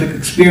this horrific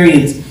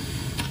experience.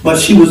 But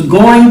she was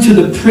going to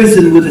the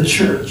prison with a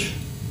church.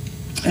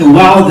 And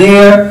while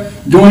there,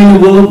 doing the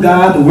will of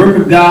God, the work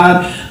of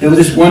God, there was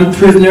this one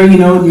prisoner, you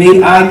know,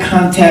 made eye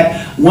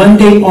contact. One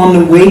day on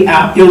the way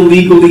out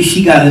illegally,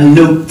 she got a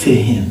note to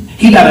him.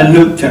 He got a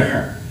note to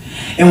her.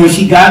 And when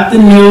she got the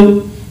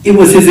note, it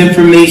was his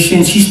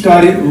information. She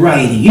started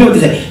writing. You know what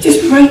they say?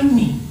 Just write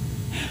me.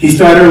 He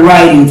started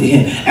writing to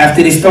him.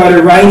 After they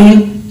started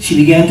writing, she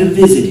began to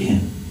visit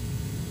him.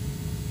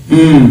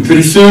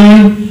 Pretty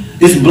soon,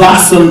 this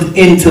blossomed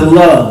into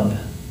love.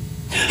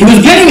 He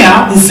was getting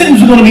out. His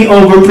sentence was going to be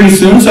over pretty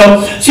soon.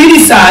 So she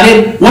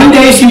decided, one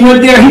day she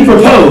went there, he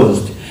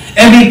proposed.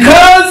 And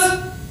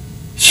because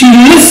she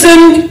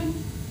listened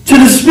to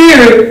the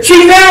Spirit,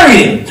 she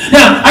married him.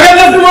 Now, I got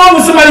nothing wrong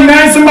with somebody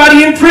marrying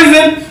somebody in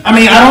prison. I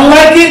mean, I don't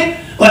like it.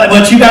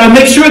 But you got to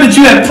make sure that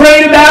you have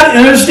prayed about it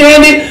and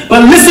understand it.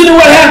 But listen to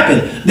what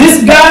happened.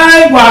 This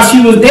guy, while she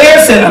was there,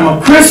 said, I'm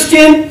a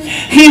Christian.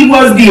 He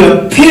was the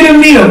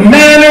epitome of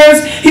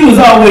manners. He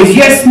was always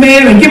yes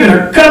man and giving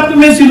her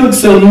compliments. He looked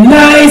so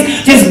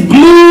nice. Just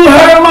blew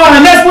her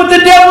mind. That's what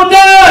the devil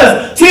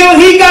does till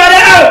he got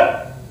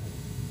out.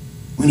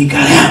 When he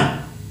got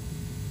out,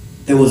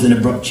 there was an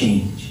abrupt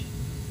change.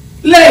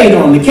 Laid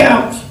on the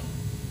couch,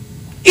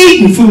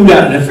 eating food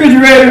out of the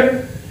refrigerator.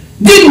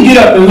 Didn't get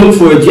up and look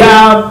for a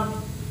job.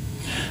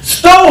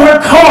 Stole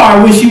her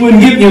car when she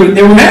wouldn't give it.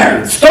 They were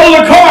married. Stole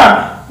her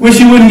car when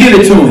she wouldn't give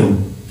it to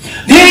him.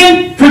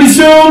 Then, pretty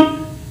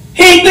soon,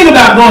 he didn't think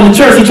about going to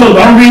church. He told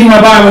her, I'm reading my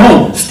Bible at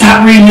home.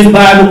 Stop reading this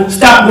Bible.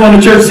 Stop going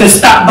to church. He said,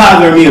 stop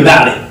bothering me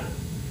about it.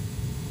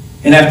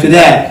 And after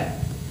that,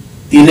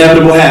 the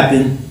inevitable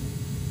happened.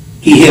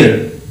 He hit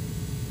her.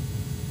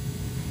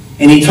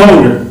 And he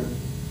told her,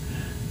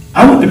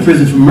 I went to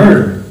prison for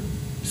murder.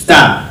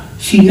 Stop.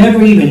 She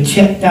never even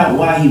checked out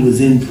why he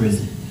was in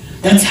prison.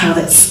 That's how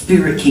that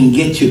spirit can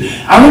get you.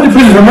 I went to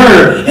prison for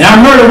murder, and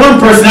I murdered one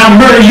person, I'll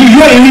murder you.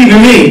 You ain't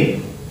leaving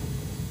me.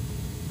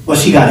 Well,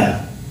 she got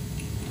out.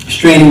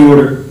 Restraining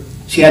order.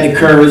 She had the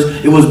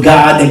courage. It was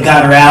God that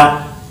got her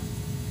out.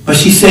 But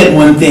she said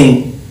one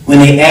thing when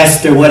they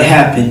asked her what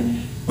happened.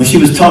 When she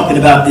was talking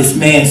about this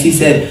man, she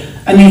said,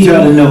 I need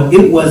y'all to know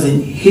it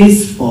wasn't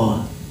his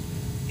fault.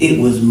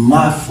 It was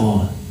my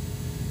fault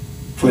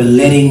for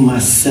letting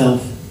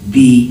myself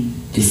be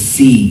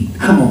deceived.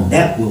 Come on,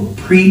 that will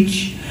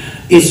preach.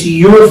 It's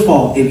your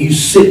fault if you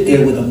sit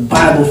there with a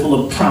Bible full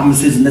of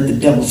promises and let the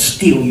devil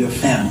steal your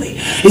family.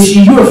 It's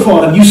your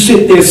fault if you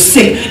sit there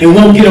sick and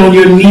won't get on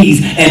your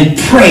knees and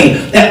pray.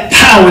 That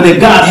power that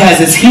God has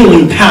is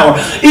healing power.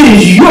 It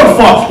is your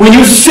fault when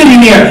you're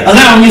sitting there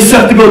allowing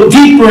yourself to go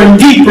deeper and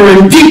deeper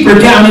and deeper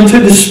down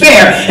into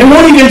despair and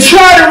won't even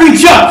try to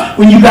reach up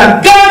when you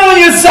got God on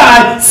your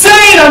side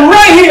saying, I'm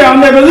right here, I'll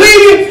never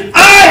leave you.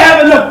 I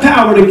have enough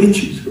power to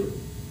get you through.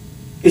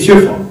 It's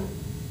your fault.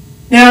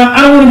 Now,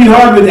 I don't want to be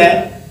hard with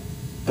that,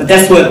 but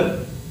that's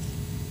what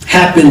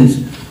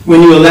happens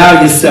when you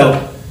allow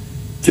yourself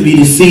to be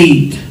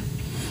deceived.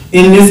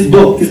 In this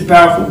book, this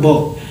powerful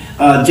book,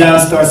 John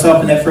starts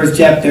off in that first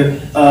chapter,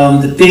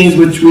 the things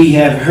which we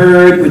have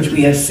heard, which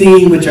we have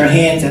seen, which our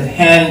hands have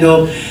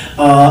handled,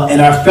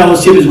 and our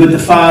fellowship is with the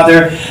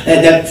Father.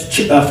 That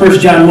 1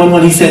 John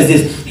 1:1, he says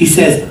this. He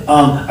says,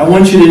 I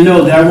want you to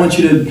know that I want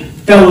you to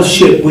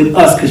fellowship with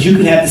us, because you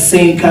can have the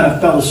same kind of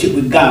fellowship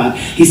with God.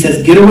 He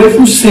says, get away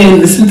from sin,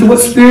 listen to what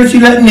spirits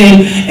you're letting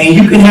in, and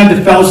you can have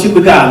the fellowship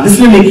with God.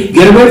 Listen to me,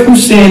 get away from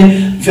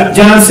sin.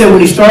 John said when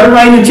he started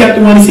writing in chapter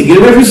 1, he said, get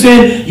away from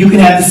sin, you can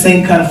have the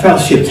same kind of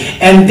fellowship.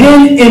 And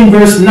then in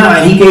verse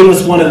 9, he gave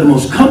us one of the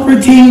most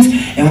comforting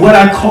and what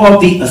I call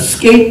the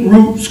escape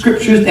route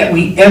scriptures that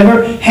we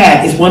ever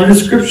had. It's one of the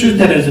scriptures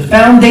that is the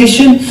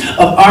foundation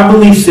of our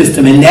belief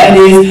system. And that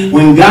is,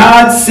 when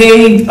God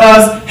saved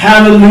us,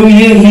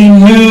 hallelujah, he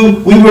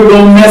knew we were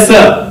going to mess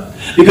up,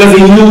 because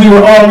he knew we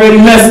were already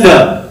messed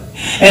up.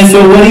 And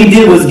so what he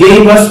did was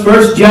gave us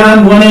 1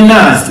 John 1 and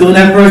 9, still in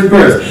that first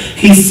verse.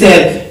 He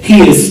said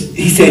he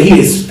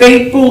is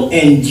faithful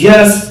and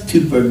just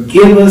to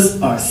forgive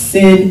us our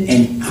sin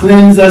and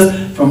cleanse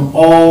us from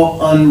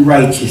all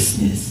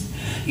unrighteousness.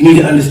 You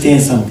need to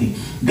understand something.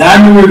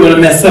 God knew we were going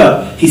to mess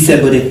up. He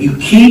said, but if you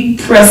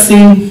keep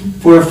pressing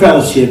for a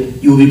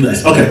fellowship, you will be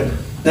blessed. Okay,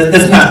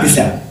 let's knock this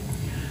out.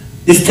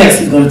 This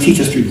text is going to teach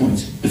us 3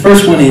 points. The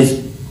first one is,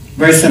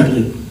 very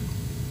simply,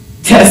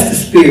 test the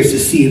spirits to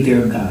see if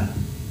they're of God.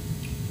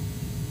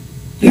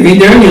 They're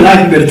in your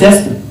life, you better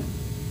test them.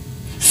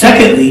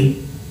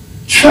 Secondly,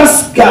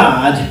 trust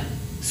God's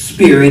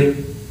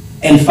Spirit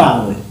and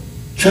follow it.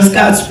 Trust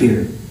God's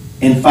Spirit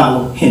and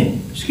follow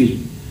Him. Excuse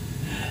me.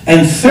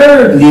 And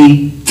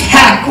thirdly,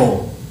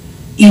 tackle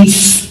each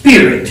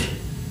spirit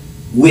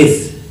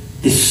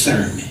with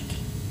discernment.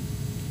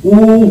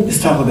 Ooh,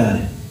 let's talk about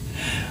it.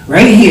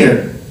 Right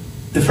here,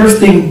 the first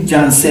thing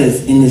John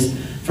says in this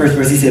first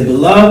verse, he said,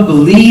 beloved,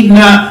 believe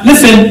not,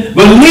 listen,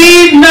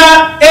 believe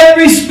not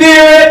every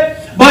spirit,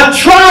 but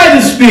try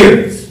the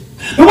spirits.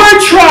 The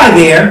word try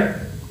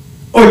there,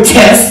 or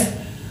test,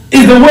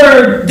 is the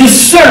word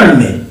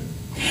discernment.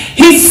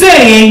 He's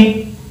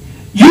saying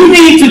you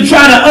need to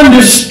try to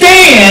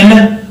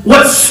understand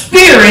what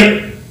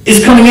spirit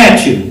is coming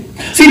at you.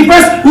 See,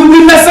 first,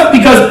 we mess up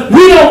because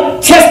we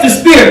don't test the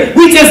spirit.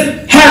 We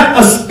just have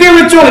a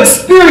spiritual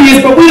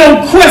experience, but we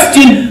don't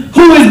question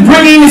who is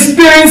bringing the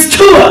experience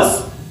to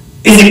us.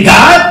 Is it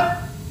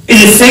God?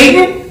 Is it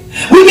Satan?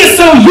 We get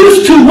so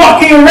used to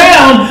walking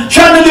around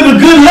trying to live a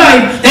good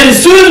life that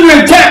as soon as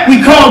we're attacked,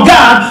 we call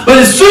God. But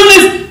as soon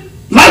as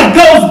life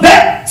goes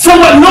back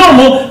somewhat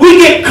normal, we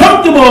get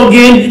comfortable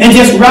again and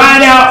just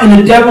ride out,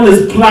 and the devil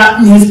is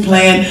plotting his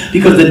plan,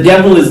 because the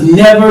devil is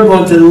never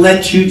going to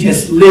let you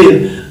just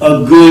live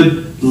a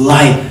good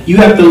life. You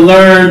have to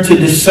learn to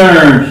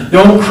discern.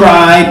 Don't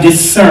cry,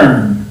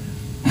 discern.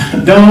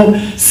 Don't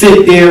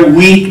sit there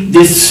weak,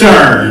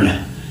 discern.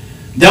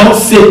 Don't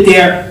sit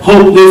there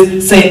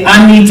hopeless. Say,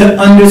 I need to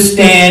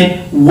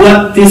understand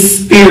what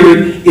this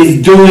spirit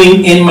is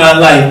doing in my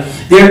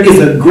life. There is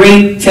a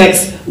great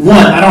text.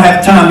 I don't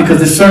have time because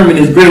the sermon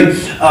is great,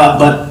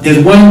 but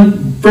there's one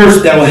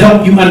verse that will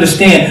help you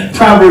understand.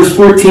 Proverbs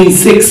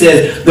 14:6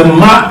 says, the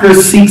mocker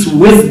seeks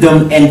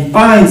wisdom and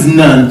finds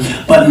none,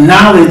 but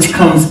knowledge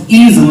comes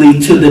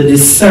easily to the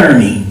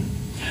discerning.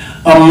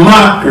 A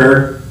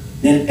mocker,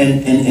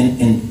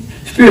 and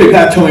Spirit of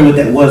God told me what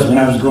that was when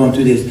I was going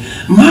through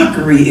this.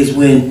 Mockery is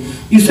when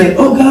you say,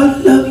 oh God, I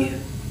love you.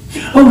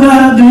 Oh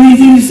God, I'll do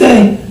anything you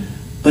say.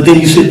 But then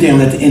you sit there and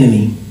let the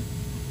enemy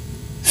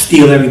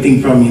steal everything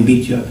from you and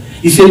beat you up.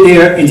 You sit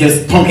there and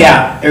just punk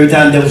out every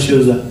time the devil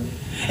shows up.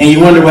 And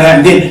you wonder what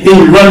happened. Then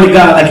you run to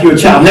God like you're a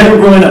child, never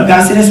growing up.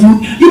 God said,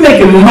 you're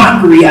making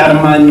mockery out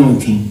of my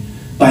anointing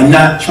by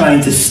not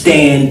trying to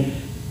stand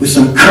with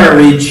some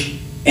courage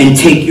and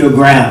take your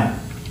ground.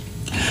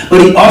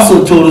 But he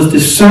also told us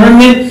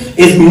discernment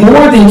is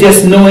more than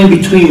just knowing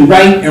between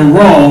right and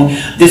wrong.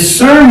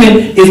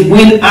 Discernment is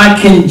when I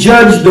can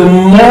judge the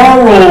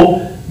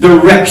moral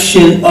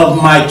direction of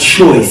my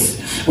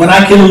choice. When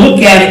I can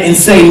look at it and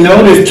say,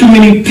 no, there's too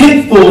many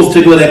pitfalls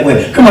to go that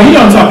way. Come on, you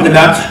know what I'm talking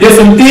about. There's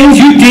some things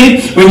you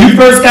did when you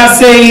first got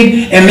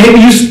saved, and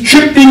maybe you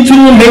tripped into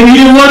them, maybe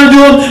you didn't want to do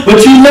them,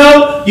 but you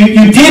know,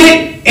 you did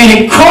it, and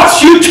it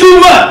costs you too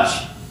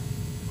much.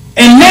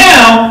 And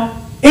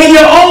now, in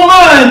your own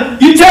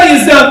mind, you tell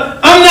yourself,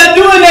 I'm not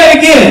doing that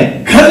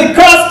again because it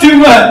costs too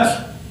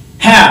much.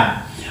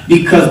 How?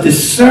 Because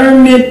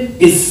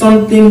discernment is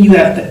something you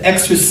have to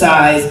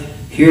exercise.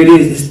 Here it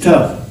is. It's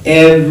tough.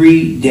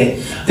 Every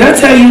day. Did I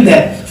tell you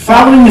that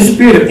following the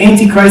spirit of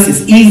Antichrist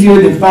is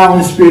easier than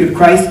following the spirit of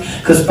Christ?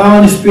 Because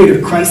following the spirit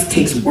of Christ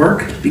takes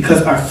work,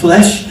 because our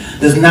flesh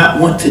does not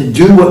want to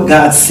do what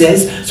God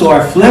says. So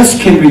our flesh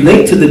can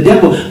relate to the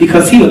devil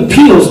because he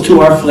appeals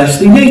to our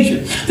fleshly nature.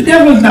 The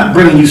devil is not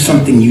bringing you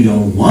something you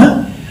don't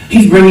want.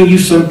 He's bringing you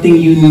something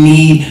you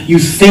need, you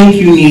think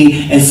you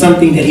need, and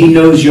something that he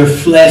knows your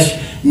flesh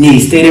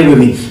needs. Stay there with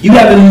me. You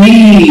have a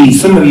need.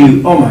 Some of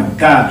you, oh my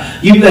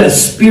God, you've let a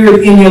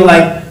spirit in your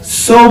life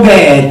so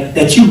bad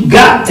that you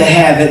got to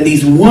have at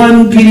least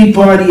one pity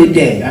party a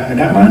day. I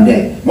got mine a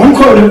day. One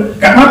quarter.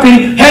 Got my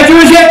pity. Had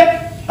yours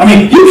yet? I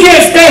mean, you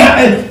can't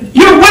stay.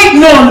 You're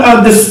waiting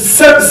on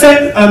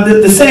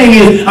the saying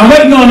is, I'm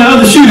waiting on the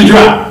other shoe to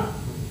drop.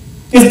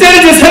 Instead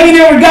of just hanging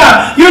there with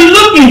God, you're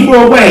looking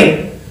for a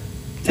way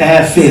to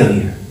have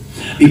failure.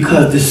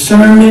 Because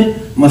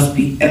discernment must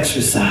be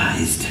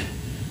exercised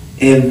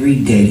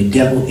every day. The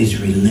devil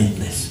is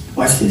relentless.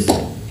 Watch this.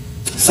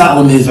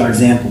 Solomon is our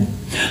example.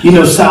 You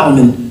know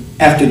Solomon,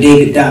 after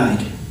David died,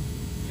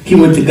 he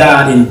went to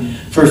God in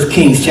 1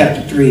 Kings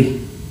chapter 3,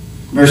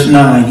 verse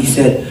 9. He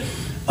said,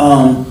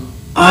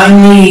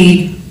 I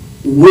need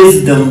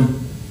wisdom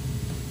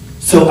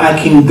so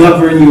I can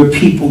govern your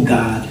people,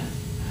 God.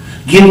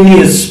 Give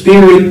me a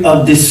spirit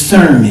of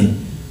discernment.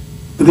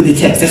 Look at the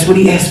text. That's what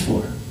he asked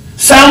for.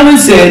 Solomon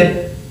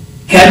said,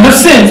 he had enough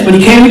sense when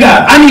he came to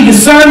God. I need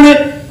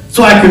discernment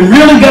so I can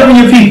really govern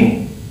your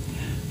people.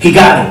 He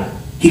got it.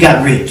 He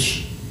got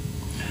rich.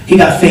 He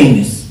got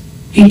famous.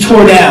 He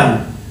tore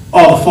down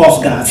all the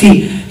false gods.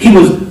 He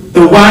was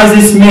the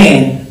wisest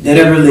man that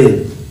ever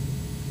lived.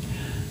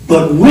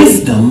 But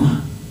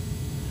wisdom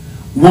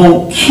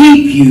won't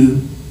keep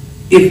you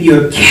if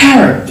your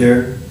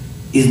character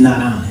is not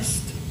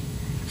honest.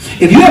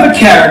 If you have a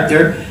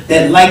character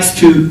that likes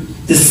to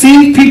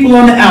deceive people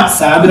on the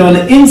outside, but on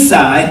the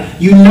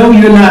inside, you know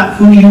you're not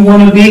who you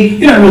want to be,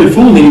 you're not really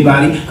fooling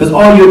anybody, because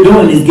all you're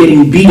doing is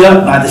getting beat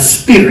up by the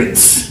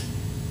spirits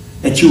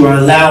that you are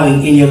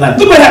allowing in your life.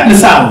 Look what happened to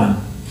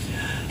Solomon.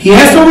 He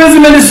has some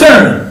wisdom and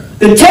discernment.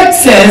 The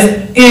text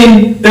says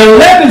in the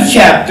 11th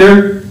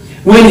chapter,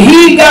 when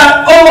he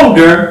got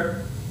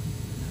older,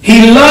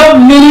 he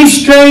loved many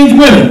strange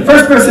women.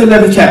 First verse of the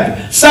 11th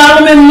chapter.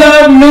 Solomon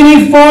loved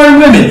many foreign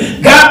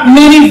women, got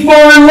many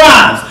foreign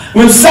wives.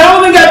 When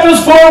Solomon got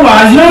those foreign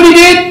wives, you know what he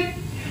did?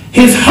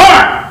 His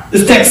heart,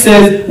 this text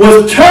says,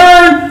 was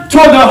turned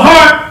toward the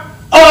heart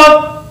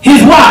of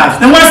his wives.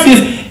 Now watch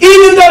this.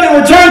 Even though they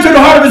were turned toward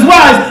the heart of his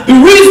wives, the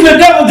reason the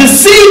devil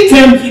deceived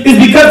him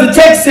is because the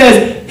text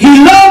says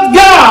he loved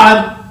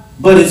God,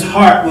 but his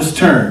heart was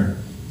turned.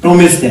 Don't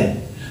miss that.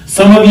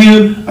 Some of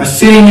you are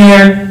sitting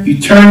there, you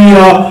turn me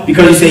off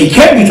because you say, you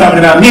can't be talking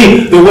about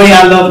me the way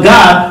I love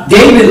God.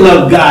 David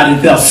loved God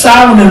and fell.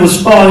 Solomon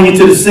was falling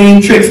into the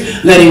same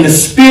tricks, letting the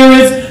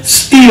spirits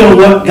steal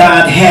what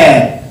God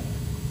had.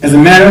 As a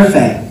matter of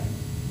fact,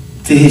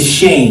 to his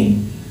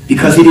shame,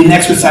 because he didn't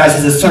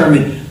exercise his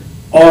discernment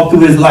all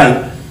through his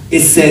life, it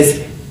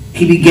says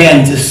he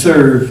began to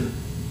serve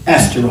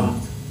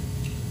Ashtaroth,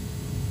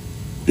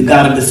 the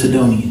god of the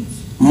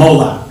Sidonians,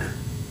 Moloch,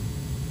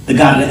 the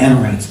god of the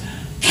Amorites,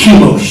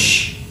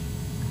 Chemosh,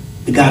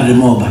 the god of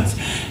the Moabites.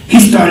 He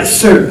started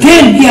serving.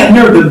 Then he had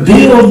nerve to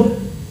build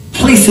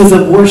places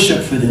of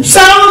worship for them.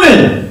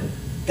 Solomon!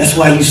 That's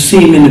why you see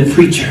him in the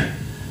preacher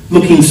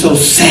looking so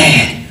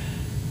sad.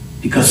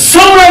 Because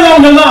somewhere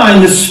along the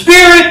line, the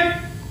spirit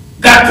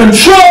got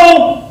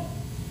control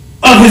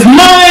of his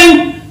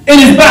mind and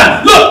his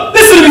body. Look,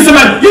 listen to me,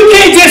 somebody. You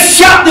can't just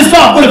shout this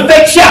off with a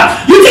fake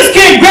shout. You just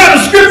can't grab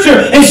a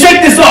scripture and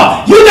shake this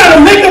off. You got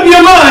to make up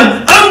your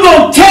mind. I'm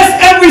going to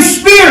test every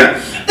spirit.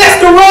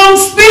 That's the wrong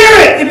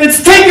spirit if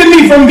it's taking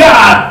me from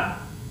God.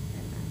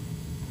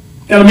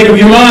 Got to make up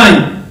your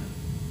mind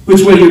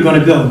which way you're going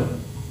to go.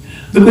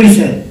 Look what he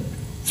said.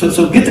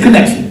 So get the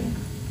connection.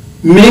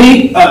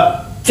 Many,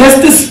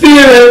 test the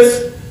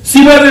spirits,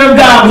 see whether they're of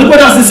God. But look what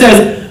else it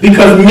says.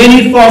 Because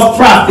many false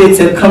prophets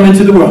have come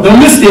into the world. Don't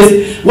miss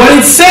this. What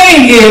it's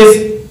saying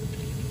is,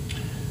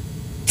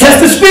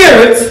 test the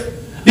spirits,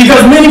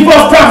 because many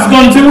false prophets have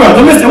gone into the world.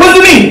 Don't miss it. What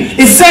does it mean?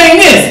 It's saying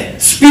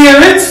this.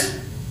 Spirits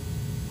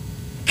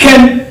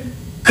can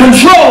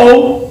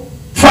control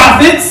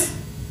prophets,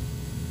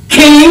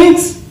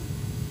 kings,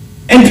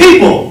 and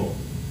people.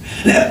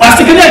 Watch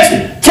the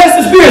connection. Test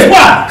the spirits.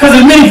 Why? Because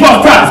there's many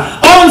false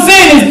prophets. All I'm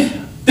saying is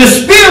the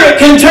spirit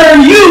can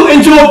turn you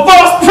into a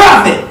false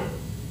prophet.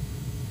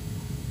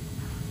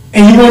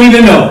 And you won't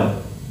even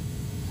know.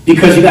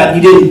 Because you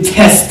didn't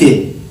test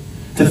it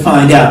to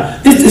find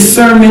out. This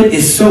discernment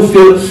is so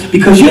filled,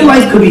 because your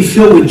life could be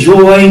filled with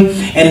joy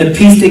and the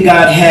peace that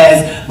God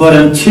has, but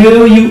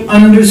until you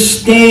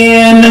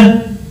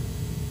understand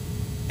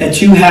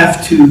that you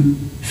have to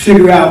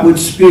figure out which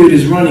spirit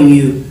is running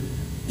you,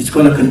 It's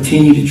going to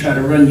continue to try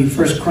to run you.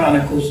 1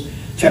 Chronicles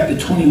chapter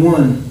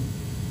 21.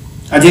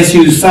 I just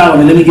used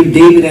Solomon. Let me give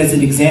David as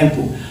an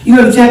example. You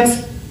know the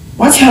text?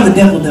 Watch how the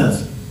devil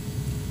does.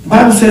 The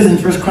Bible says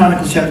in 1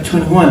 Chronicles chapter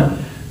 21,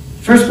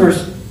 first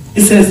verse,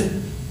 it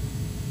says,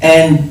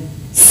 and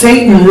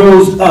Satan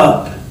rose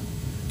up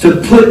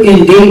to put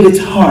in David's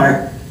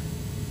heart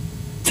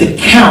to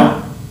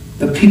count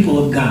the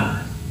people of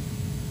God.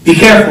 Be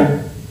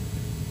careful.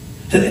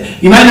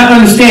 You might not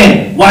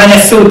understand why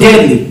that's so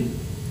deadly.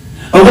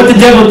 But what the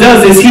devil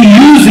does is he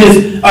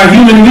uses our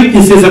human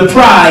weaknesses of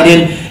pride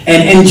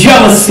and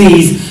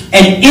jealousies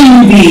and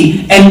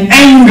envy and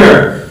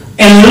anger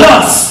and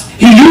lust.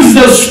 He uses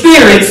those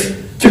spirits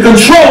to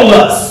control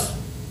us.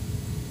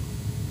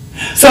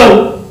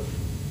 So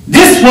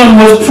this one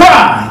was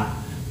pride.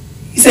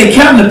 You say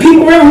counting the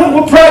people.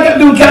 What pride got to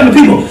do with counting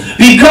the people?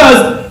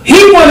 Because he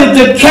wanted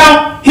to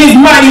count his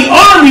mighty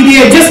army. He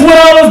had just won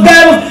all those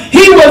battles.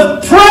 He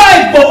was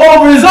prideful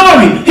over his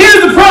army.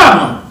 Here's the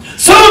problem.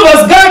 Some of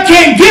us, God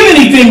can't give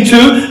anything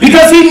to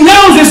because he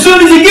knows as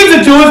soon as he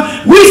gives it to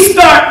us, we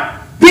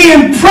start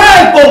being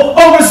prideful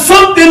over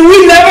something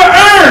we never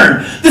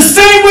earned. The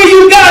same way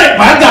you got it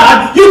by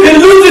God, you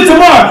can lose it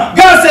tomorrow.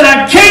 God said,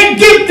 I can't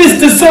give this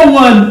to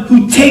someone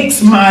who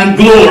takes my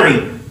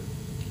glory.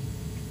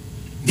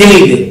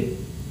 David,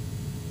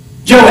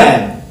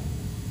 Joab,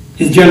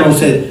 his general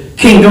said,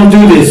 King, don't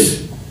do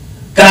this.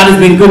 God has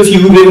been good to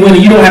you. We've been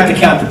winning. You don't have to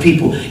count the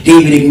people.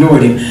 David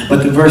ignored him.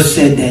 But the verse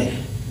said that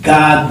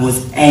God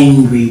was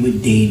angry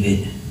with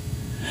David.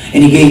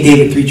 And he gave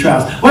David 3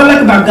 trials. What I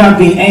like about God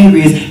being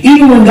angry is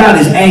even when God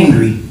is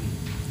angry,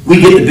 we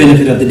get the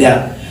benefit of the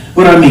doubt.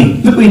 What do I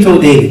mean? Look what he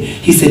told David.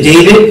 He said,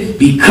 David,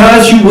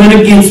 because you went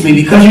against me,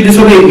 because you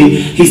disobeyed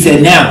me, he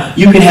said, now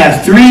you can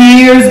have 3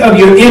 years of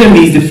your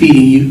enemies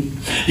defeating you.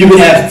 You can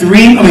have 3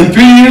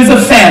 years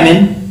of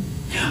famine,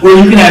 or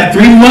you can have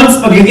 3 months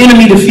of your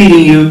enemy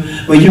defeating you,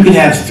 or you can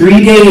have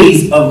 3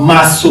 days of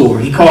my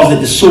sword. He calls it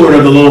the sword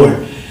of the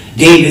Lord.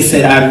 David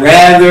said, I'd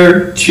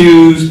rather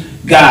choose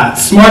God.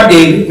 Smart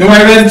David.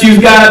 Nobody rather choose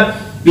God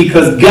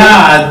because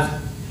God,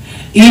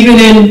 even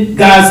in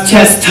God's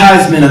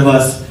chastisement of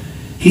us,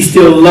 he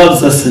still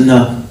loves us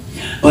enough.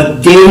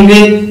 But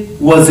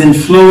David was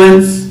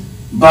influenced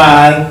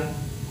by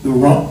the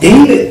wrong.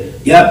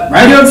 David, yep,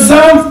 right here in the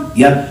Psalms,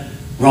 yep,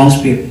 wrong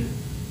spirit.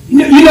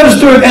 You know the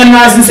story of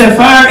Ananias and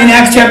Sapphira in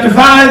Acts chapter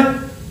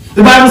 5?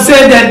 The Bible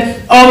said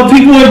that all the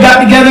people had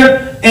got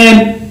together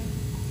and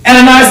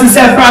Ananias and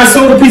Sapphira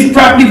sold a piece of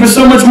property for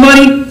so much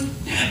money.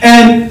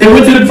 And they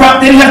went to the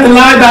property. They didn't have to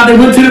lie about it. They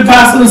went to the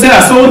apostle and said,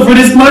 I sold it for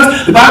this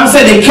much. The Bible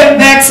said they kept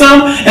back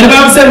some. And the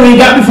Bible said when he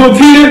got before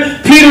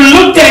Peter, Peter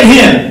looked at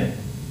him.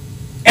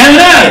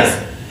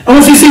 Ananias. I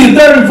want you to see the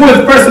 3rd and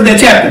 4th verse of that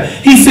chapter.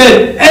 He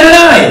said,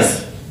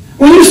 Ananias,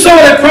 when you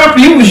sold that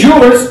property, it was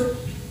yours.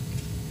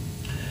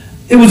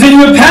 It was in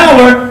your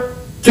power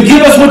to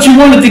give us what you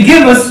wanted to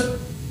give us.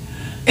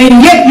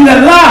 And yet you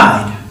had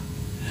lied.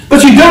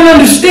 But you don't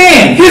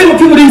understand. Here's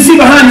what people didn't see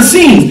behind the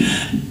scenes.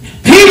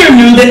 Peter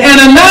knew that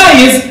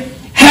Ananias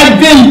had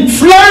been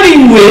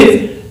flirting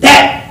with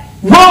that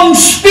wrong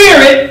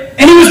spirit,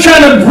 and he was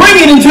trying to bring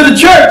it into the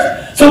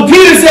church. So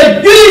Peter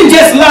said, you didn't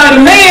just lie to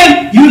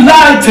man, you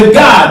lied to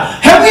God.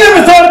 Have we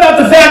ever thought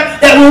about the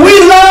fact that when we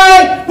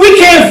lie, we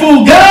can't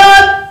fool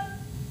God?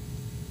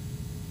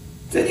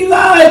 Said you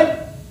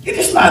lied. You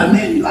just lied to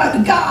man, you lied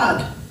to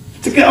God.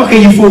 Okay,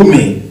 you fooled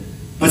me,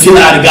 but you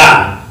lied to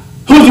God.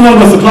 Who's the one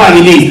going to supply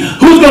your needs?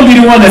 Who's going to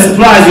be the one that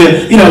supplies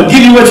you,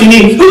 give you what you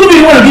need? Who's going to be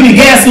the one to give you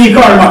gas in your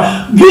car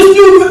tomorrow?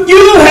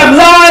 You have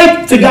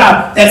lied to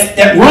God.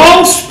 That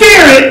wrong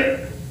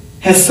spirit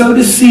has so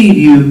deceived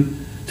you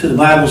till the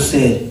Bible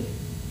said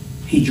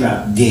he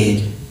dropped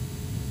dead.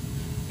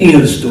 And you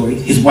know the story.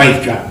 His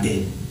wife dropped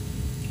dead.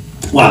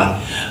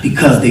 Why?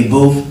 Because they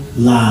both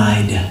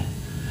lied.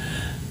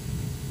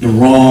 The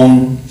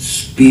wrong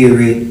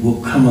spirit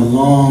will come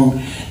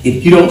along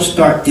if you don't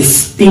start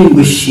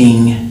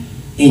distinguishing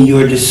in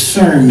your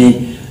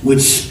discernment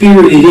which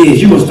spirit it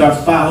is. You're going to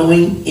start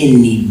following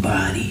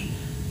anybody,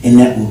 and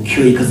that will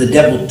kill you because the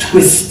devil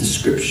twists the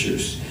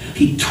scriptures.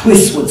 He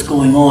twists what's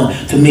going on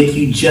to make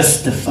you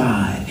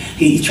justified.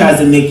 He tries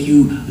to make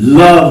you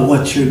love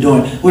what you're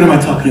doing. What am I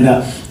talking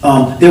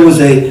about? There was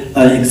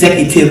an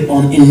executive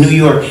in New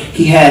York.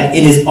 He had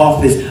in his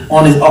office,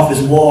 on his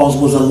office walls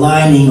was a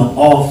lining of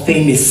all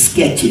famous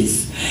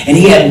sketches. And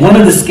he had one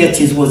of the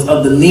sketches was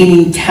of the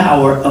Leaning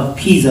Tower of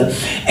Pisa.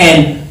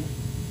 And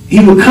he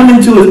would come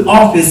into his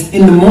office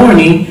in the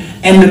morning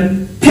and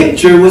the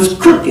picture was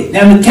crooked.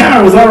 Now the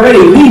tower was already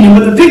leaning,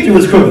 but the picture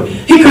was crooked.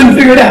 He couldn't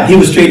figure it out. He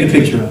would straighten the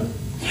picture up.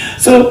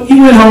 So he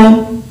went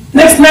home.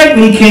 Next night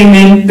when he came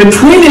in, the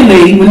cleaning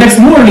lady, when next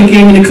morning he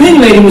came in, the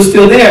cleaning lady was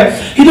still there.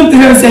 He looked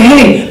at her and said,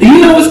 hey, do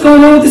you know what's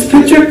going on with this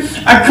picture?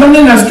 I come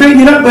in, I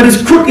straighten it up, but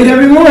it's crooked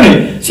every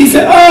morning. She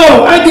said,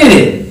 oh, I did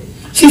it.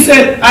 She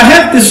said, I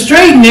have to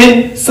straighten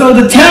it so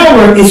the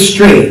tower is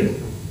straight.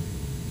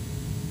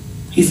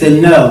 He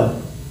said,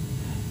 no.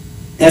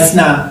 That's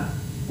not,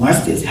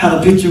 watch this, how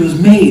the picture was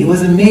made. It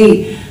wasn't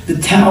made, the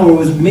tower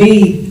was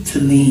made to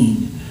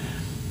lean.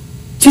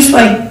 Just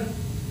like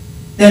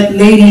that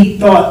lady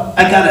thought,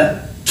 I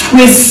gotta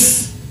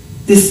twist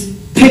this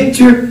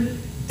picture,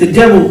 the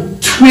devil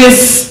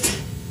twist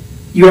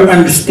your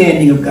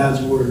understanding of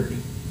God's word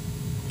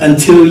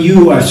until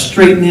you are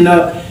straightening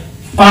up,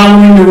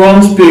 following the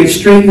wrong spirit,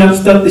 straightening up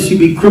stuff that should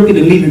be crooked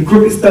and leaving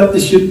crooked stuff that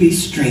should be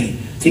straight.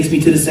 Takes me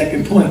to the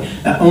second point.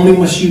 Not only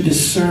must you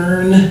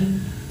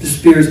discern the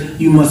spirits,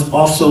 you must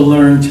also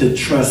learn to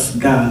trust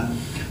God.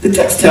 The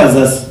text tells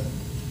us,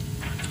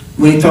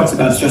 when he talks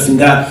about trusting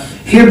God,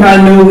 hereby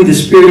know we the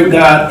Spirit of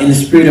God and the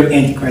spirit of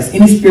Antichrist.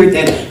 Any spirit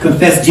that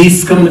confesses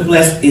Jesus come in the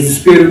flesh is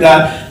the Spirit of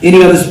God.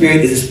 Any other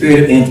spirit is the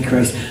spirit of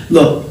Antichrist.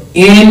 Look,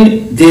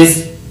 in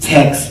this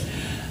text,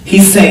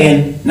 he's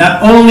saying,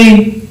 not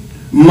only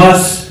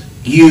must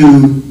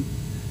you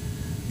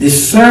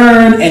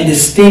discern and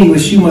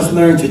distinguish, you must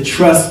learn to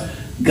trust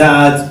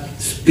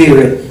God's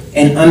Spirit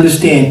and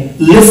understand.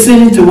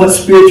 Listen to what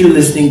spirit you're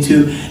listening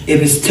to.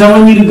 If it's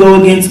telling you to go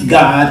against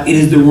God, it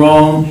is the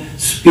wrong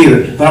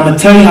spirit. But I'm going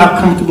to tell you how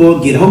comfortable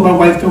it gets. I hope my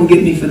wife don't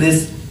get me for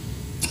this.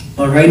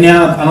 But right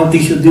now, I don't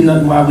think she'll do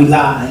nothing while we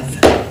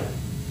live.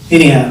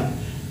 Anyhow,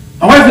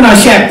 my wife and I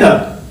shacked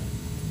up.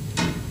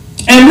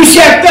 And we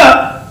shacked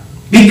up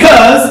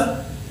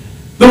because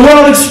the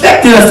world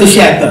expected us to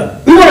shack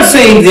up. We weren't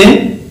saved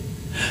then.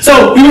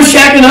 So we were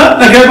shacking up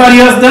like everybody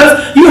else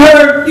does. You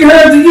heard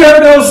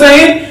the old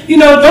saying,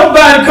 don't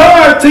buy the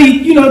car till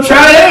you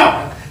try it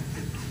out.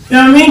 You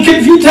know what I mean?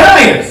 Kick a few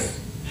tires.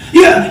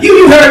 Yeah,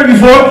 you heard it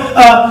before.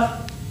 I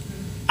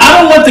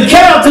don't want the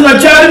cow till I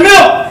try the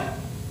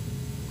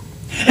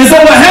milk. And so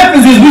what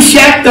happens is we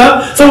shacked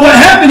up. So what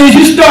happened is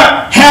you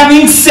start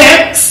having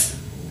sex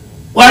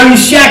while you're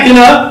shacking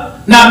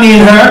up. Not me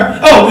and her.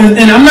 Oh,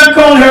 and I'm not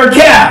calling her a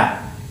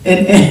cow.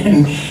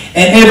 And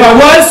if I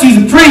was, she's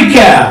a pretty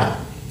cow.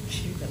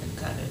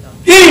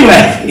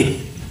 Anyway,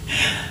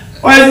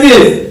 what is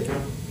this?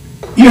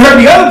 You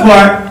heard the other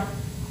part.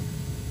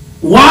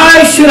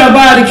 Why should I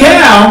buy the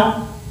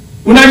cow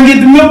when I can get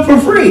the milk for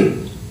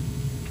free?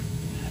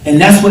 And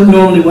that's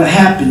what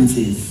happens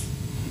is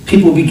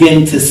people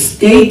begin to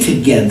stay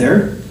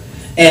together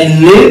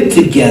and live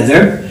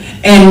together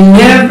and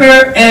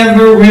never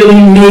ever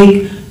really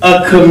make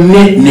a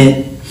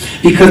commitment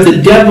because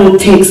the devil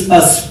takes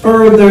us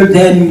further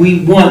than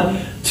we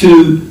want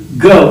to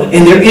go.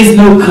 And there is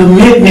no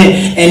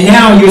commitment. And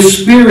now your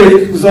spirit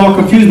is all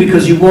confused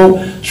because you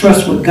won't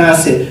trust what God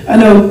said. I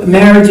know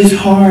marriage is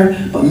hard,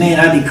 but man,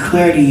 I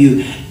declare to you,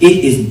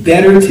 it is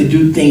better to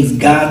do things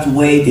God's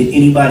way than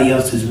anybody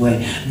else's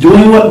way.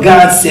 Doing what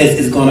God says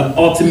is going to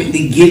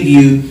ultimately give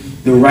you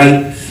the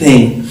right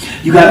thing.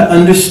 You got to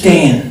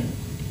understand,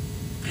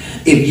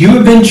 if you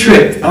have been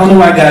tricked, I don't know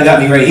why God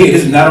got me right here.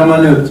 This is not on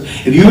my notes.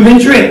 If you have been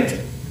tricked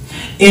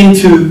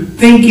into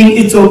thinking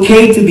it's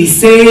okay to be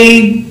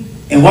saved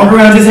and walk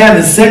around just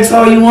having sex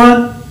all you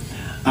want,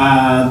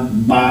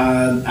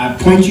 I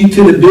point you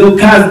to the Bill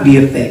Cosby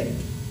effect.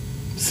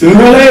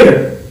 Sooner or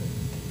later,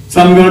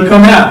 something's going to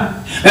come out.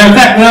 Matter of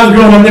fact, when I was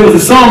growing up, there was a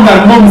song by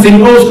the Moments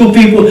in old school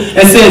people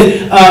that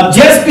says,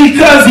 just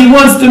because he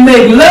wants to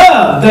make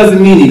love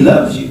doesn't mean he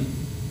loves you.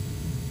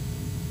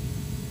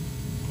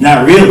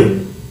 Not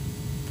really.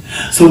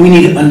 So we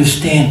need to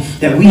understand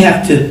that we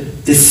have to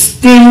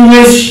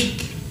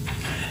distinguish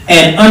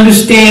and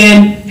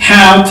understand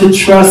how to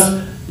trust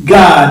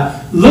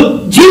God.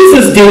 Look,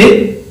 Jesus did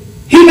it.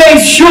 He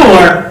made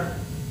sure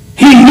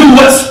he knew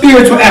what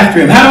spirits were after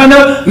him. How do I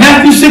know?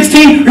 Matthew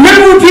 16.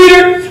 Remember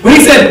Peter? When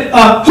he said,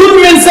 who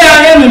do men say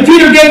I am? And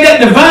Peter gave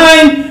that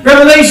divine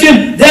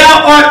revelation,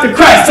 thou art the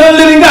Christ, Son of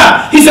the living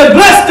God. He said,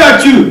 blessed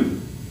art you,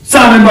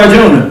 Simon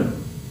Bar-Jonah.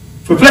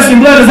 For flesh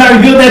and blood has not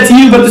revealed that to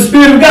you, but the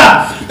Spirit of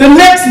God. The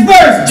next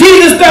verse,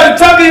 Jesus started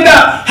talking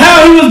about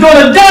how he was going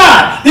to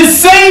die. This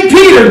same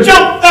Peter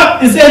jumped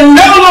up and said,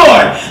 no,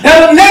 Lord, that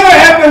will never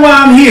happen while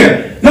I'm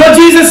here. You know what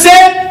Jesus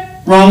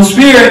said? Wrong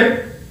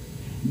spirit.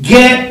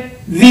 Get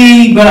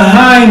thee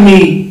behind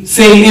me,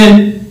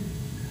 Satan.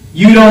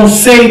 You don't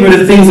savor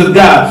the things of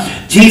God.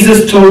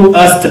 Jesus told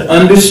us to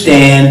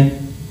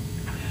understand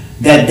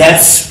that that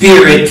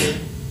spirit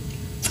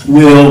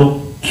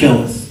will kill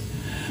us.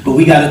 But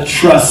we got to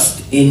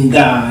trust in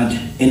God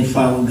and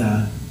follow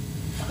God.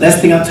 Last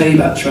thing I'll tell you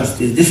about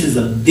trust is this is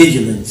a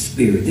vigilant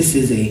spirit. This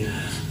is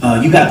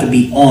a, you got to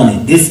be on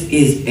it. This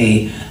is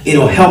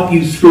it'll help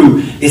you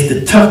through. It's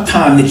the tough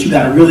time that you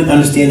got to really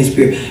understand the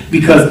spirit.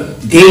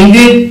 Because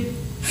David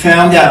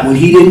found out when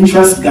he didn't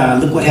trust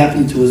God, look what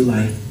happened to his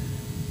life.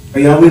 Are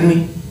y'all with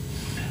me?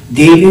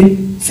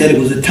 David said it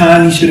was a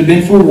time he should have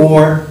been for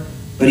war,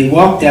 but he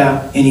walked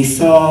out and he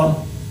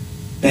saw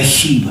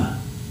Bathsheba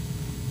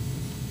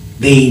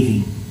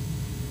bathing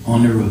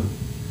on the road.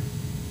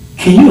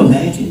 Can you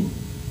imagine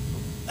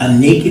a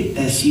naked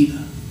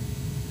Bathsheba?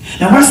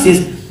 Now watch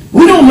this.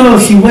 We don't know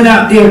if she went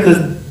out there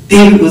because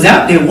David was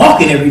out there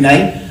walking every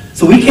night,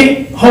 so we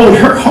can't hold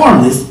her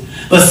harmless,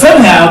 but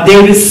somehow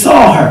David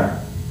saw her.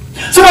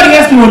 Somebody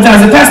asked me one time,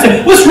 said,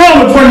 Pastor, what's wrong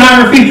with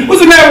pornography?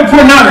 What's the matter with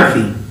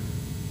pornography?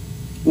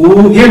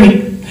 Oh, hear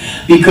me.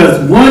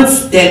 Because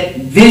once that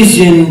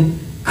vision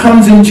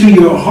comes into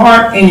your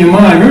heart and your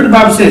mind, remember the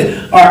Bible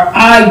says, our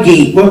eye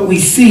gate, what we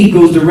see,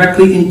 goes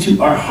directly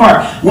into our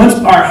heart. Once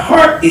our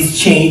heart is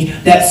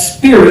changed, that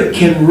spirit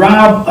can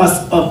rob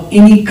us of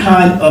any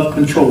kind of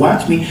control.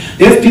 Watch me.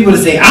 There's people that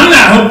say, I'm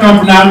not hooked on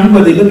pornography,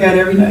 but they look at it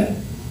every night.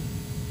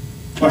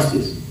 Watch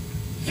this.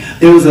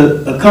 There was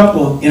a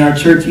couple in our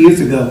church years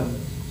ago.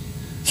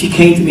 She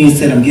came to me and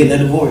said, I'm getting a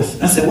divorce.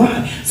 I said,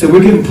 why? She said,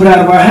 we're getting put out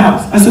of our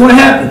house. I said, what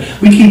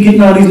happened? We keep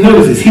getting all these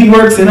notices. He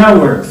works and I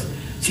works.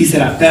 She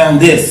said, I found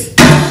this.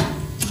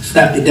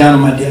 Slapped it down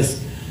on my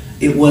desk.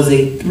 It was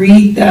a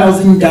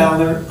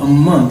 $3,000 a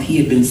month he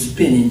had been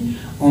spending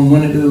on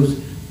one of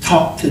those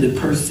talk to the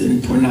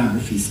person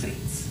pornography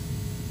sites.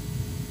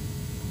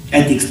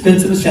 At the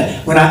expense of his family.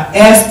 When I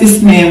asked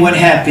this man what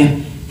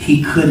happened,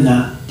 he could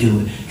not do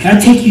it. Can I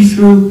take you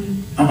through?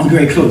 I'm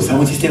very close. I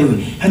want you to stay with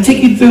me. Can I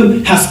take you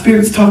through how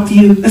spirits talk to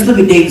you? Let's look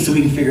at David so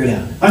we can figure it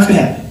out. Watch what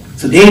happened.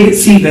 So David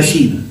sees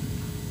Bathsheba.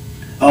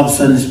 All of a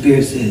sudden the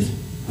spirit says,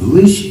 who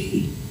is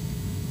she?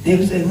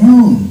 David said,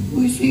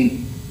 who is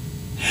she?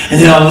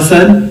 And then all of a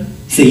sudden,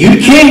 he said, you're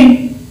the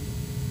king.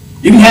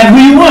 You can have who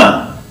you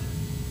want.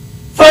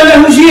 Find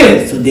out who she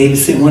is. So David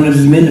sent one of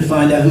his men to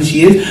find out who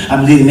she is.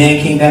 I believe the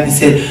man came back and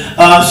said,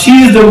 she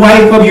is the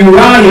wife of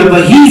Uriah,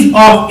 but he's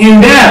off in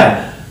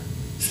battle.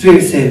 The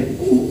spirit said,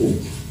 ooh,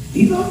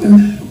 he's off in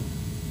battle.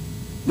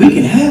 We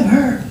can have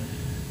her.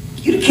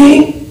 You the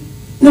king.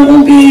 No,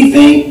 won't be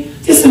anything.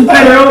 Just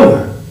invite her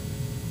over.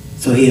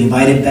 So he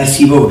invited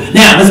Bathsheba over.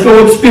 Now, let's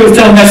go with the spirit was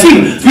telling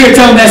Bathsheba. The spirit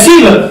telling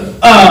Bathsheba,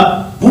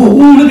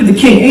 look at the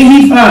king.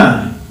 Ain't he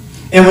fine?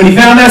 And when he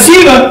found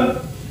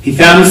Bathsheba, he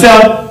found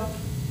himself.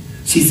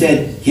 She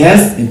said,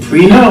 yes, and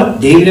pre-know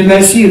it. David and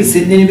Bathsheba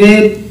sitting in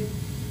bed,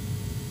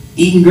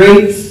 eating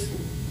grapes,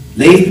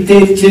 Lay's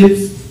potato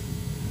chips,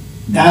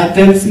 Diet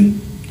Pepsi,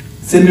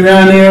 sitting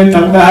around there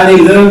talking about how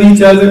they love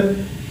each other.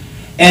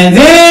 And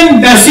then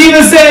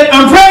Bathsheba said,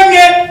 I'm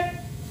pregnant.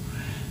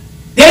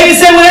 David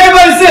said what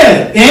everybody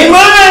said. It ain't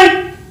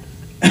mine.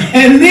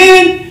 And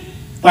then,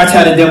 watch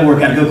how the devil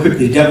worked. I gotta go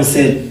quickly. The devil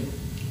said,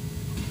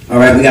 all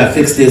right, we gotta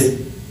fix this.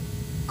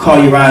 Call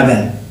Uriah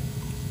back.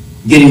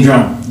 Get him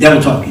drunk.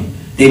 Devil talking.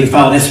 David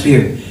followed that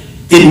spirit.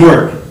 Didn't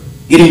work.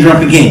 Get him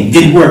drunk again.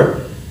 Didn't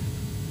work.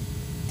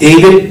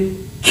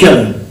 David,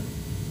 kill him.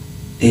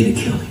 David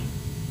killed him.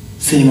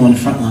 Sent him on the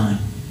front line.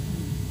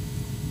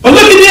 But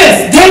look at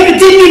this. David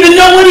didn't even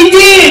know what he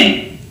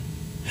did.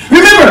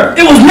 Remember,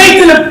 it was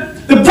Nathan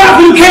the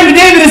prophet who came to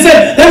David and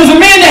said, there was a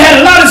man that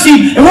had a lot of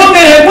sheep, and one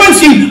man had one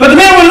sheep, but the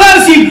man with a lot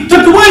of sheep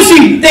took the one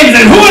sheep. David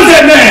said, who is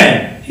that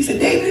man? He said,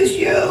 David, it's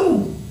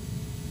you.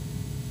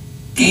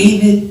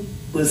 David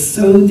was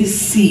so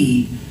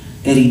deceived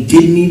that he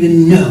didn't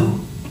even know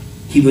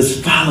he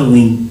was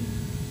following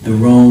the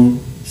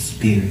wrong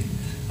spirit.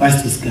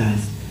 Watch this,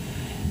 guys.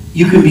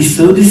 You can be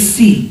so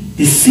deceived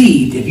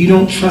if you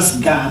don't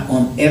trust God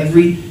on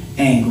every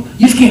angle.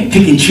 You just can't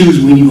pick and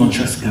choose when you're going to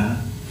trust God.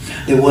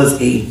 There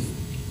was a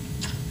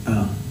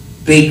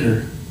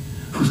baker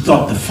who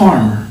thought the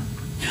farmer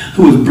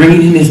who was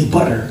bringing him his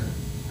butter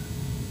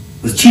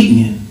was cheating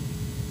him.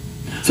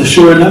 So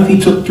sure enough, he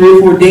took 3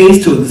 or 4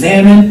 days to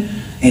examine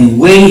and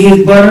weigh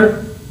his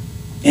butter,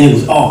 and it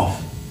was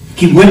off.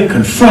 He went and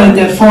confronted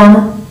that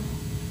farmer,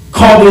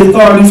 called the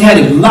authorities, had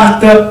him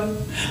locked up.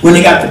 When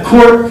they got to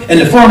court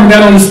and the farmer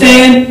got on the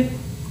stand,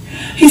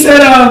 he said,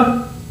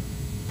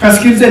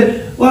 prosecutor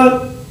said,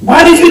 well,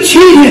 why did you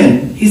cheat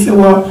him? He said,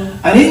 well,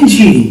 I didn't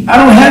cheat him. I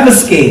don't have a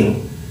scale.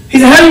 He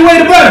said, how do you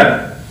weigh the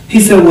butter? He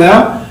said,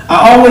 well,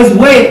 I always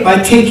weigh it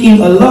by taking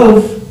a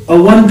loaf, a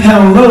 1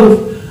 pound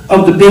loaf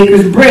of the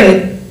baker's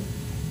bread,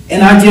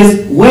 and I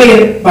just weigh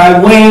it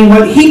by weighing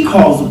what he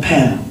calls a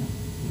pound.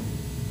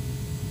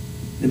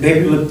 The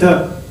baker looked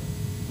up.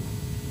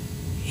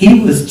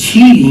 He was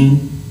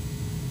cheating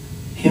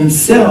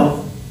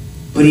himself,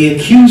 but he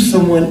accused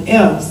someone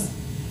else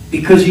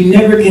because you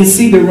never can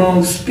see the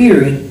wrong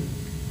spirit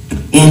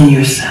in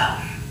yourself.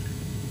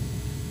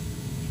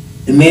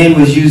 The man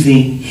was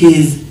using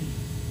his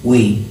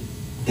weight.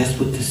 That's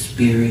what the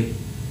spirit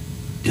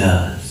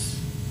does.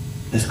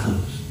 Let's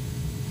close.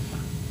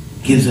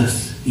 Gives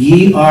us,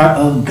 ye are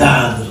of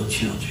God, little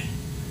children.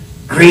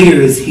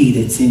 Greater is he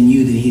that's in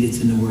you than he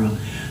that's in the world.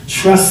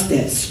 Trust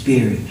that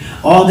spirit.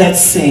 All that's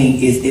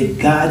saying is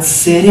if God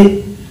said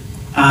it,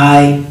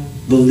 I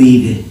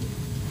believe it.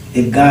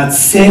 If God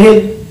said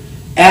it,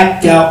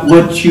 act out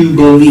what you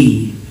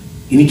believe.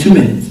 Give me 2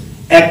 minutes.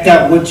 Act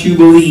out what you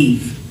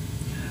believe.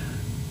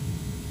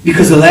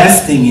 Because the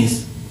last thing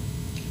is,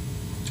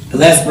 the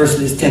last verse of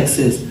this text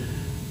says,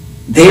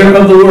 they are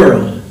of the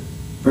world.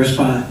 Verse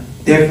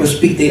 5. Therefore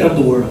speak they of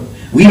the world.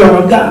 We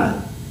are of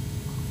God.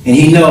 And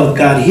he knoweth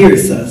God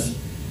hears us.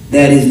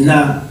 That is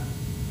not,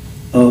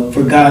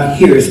 for God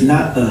hears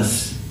not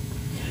us.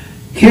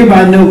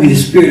 Hereby know we the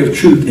spirit of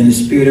truth and the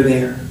spirit of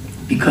error,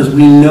 because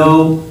we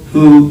know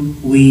who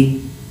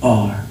we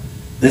are.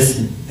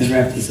 Listen, let's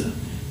wrap this up.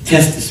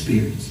 Test the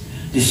spirits.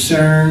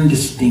 discern,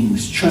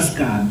 distinguish, trust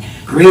God.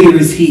 Greater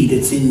is he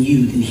that's in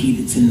you than he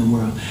that's in the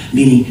world.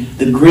 Meaning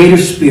the greater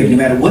spirit, no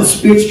matter what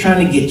spirit's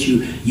trying to get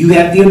you, you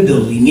have the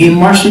ability. Me and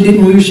Marcia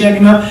didn't when we were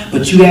shacking up,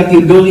 but you have the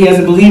ability as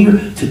a believer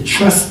to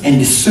trust and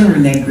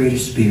discern that greater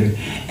spirit.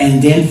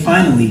 And then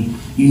finally,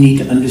 you need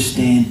to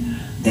understand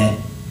that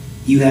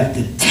you have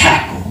to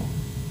tackle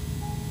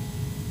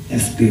that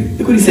spirit.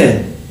 Look what he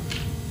said.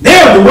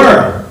 They're of the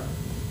world.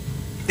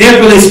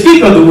 Therefore they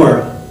speak of the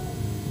world.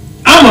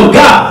 I'm of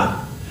God.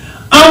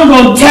 I'm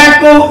going to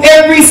tackle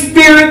every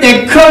spirit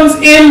that comes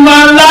in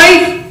my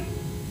life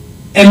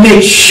and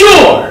make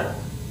sure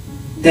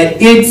that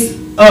it's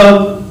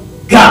of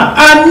God.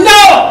 I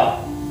know.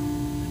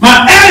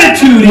 My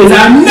attitude is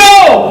I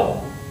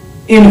know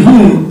in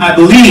whom I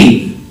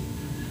believe.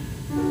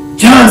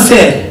 John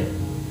said,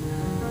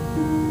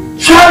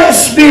 try that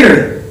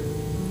spirit.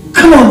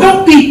 Come on,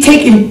 don't be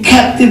taken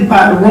captive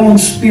by the wrong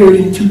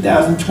spirit in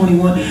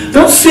 2021.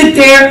 Don't sit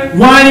there,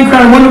 whine and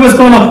cry, wonder what's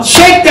going on.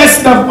 Shake that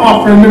stuff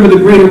off and remember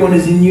the greater one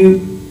is in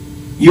you.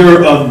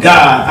 You're of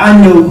God. I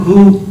know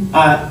who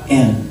I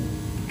am.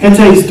 Can I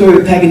tell you the story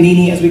of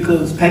Paganini as we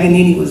close?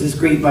 Paganini was this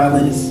great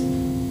violinist.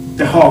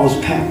 The hall was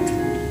packed.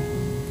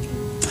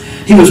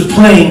 He was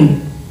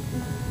playing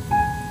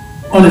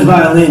on his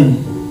violin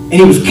and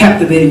he was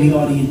captivating the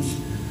audience.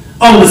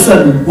 All of a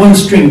sudden, one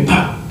string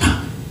popped.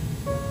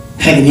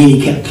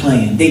 Paganini kept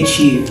playing. They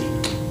cheered.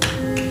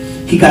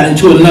 He got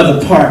into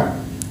another part,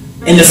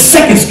 and the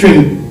second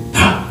string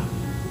popped.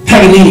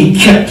 Paganini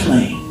kept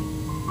playing.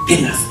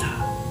 Did not stop.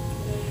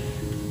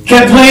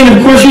 Kept playing, and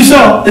of course you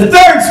saw the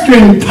third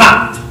string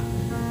popped.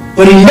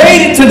 But he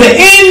made it to the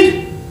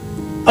end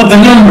of the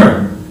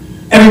number.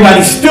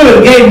 Everybody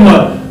stood, gave him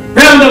a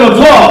round of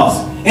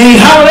applause, and he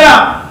hollered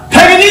out,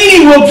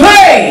 Paganini will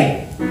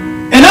play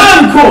an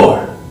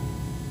encore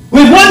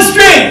with one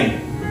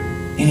string.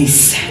 And he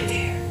sat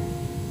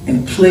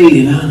and played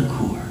an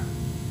encore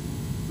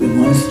with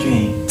one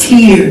string.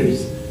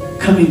 Tears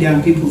coming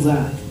down people's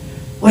eyes.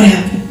 What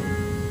happened?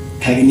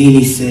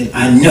 Paganini said,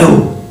 I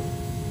know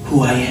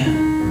who I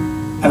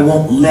am. I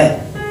won't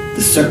let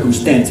the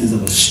circumstances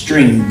of a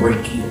string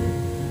breaking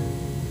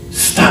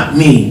stop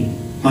me.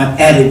 My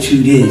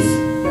attitude is,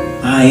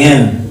 I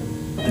am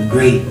the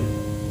great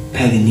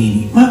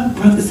Paganini. My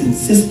brothers and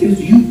sisters,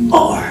 you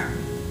are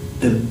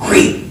the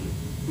great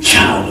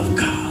child of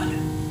God.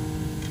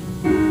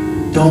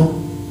 Don't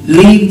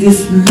leave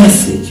this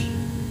message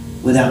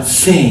without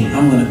saying,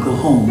 I'm going to go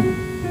home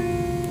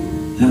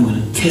and I'm going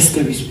to test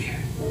every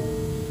spirit.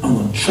 I'm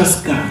going to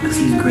trust God because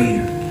he's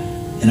greater.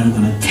 And I'm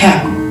going to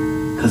tackle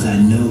because I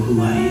know who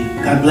I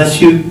am. God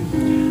bless you.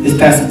 This is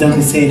Pastor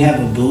Duncan saying have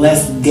a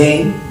blessed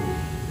day.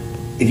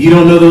 If you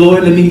don't know the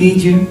Lord, let me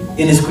lead you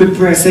in this quick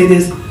prayer. Say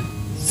this.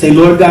 Say,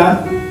 Lord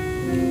God,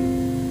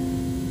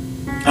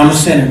 I'm a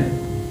sinner.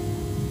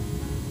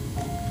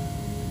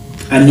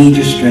 I need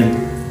your strength.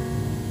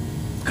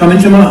 Come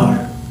into my heart.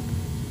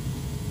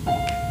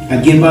 I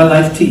give my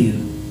life to you.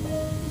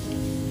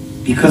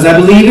 Because I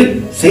believe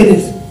it, say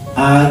this,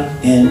 I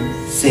am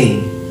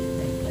saved.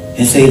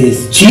 And say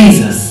this,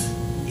 Jesus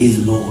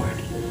is Lord.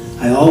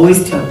 I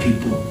always tell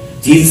people,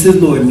 Jesus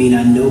is Lord, meaning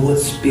I know what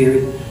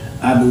spirit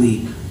I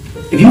believe.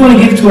 If you want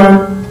to give to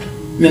our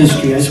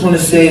ministry, I just want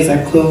to say as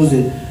I close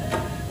it,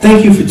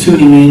 thank you for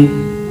tuning in.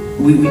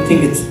 We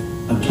think it's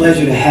a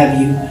pleasure to have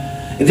you.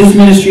 If this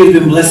ministry has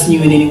been blessing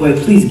you in any way,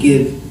 please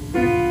give.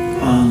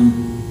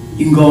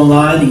 You can go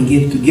online and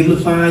give to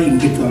Givelify. You can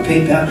give to our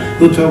PayPal.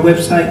 Go to our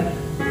website,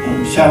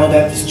 Shiloh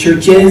Baptist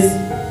Churches,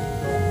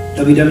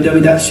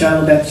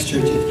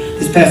 www.shilohbaptistchurches.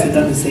 This is Pastor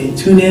Duncan saying,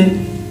 tune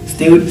in,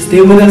 stay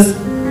with us,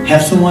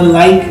 have someone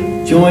like,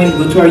 join,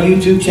 go to our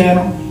YouTube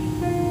channel.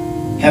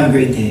 Have a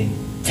great day.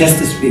 Test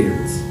the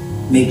spirits.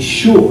 Make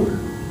sure.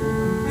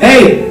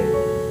 Hey,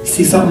 you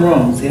see something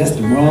wrong, say that's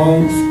the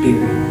wrong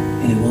spirit,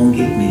 and it won't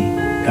get me.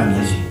 God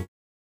bless you.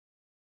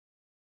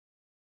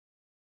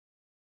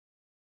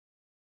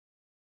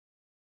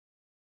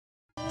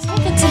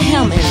 Take it to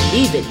him and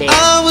leave it there.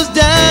 I was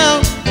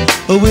down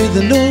with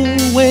no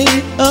way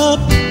up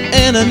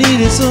and I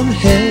needed some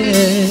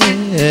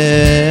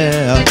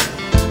help.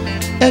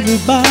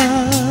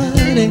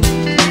 Everybody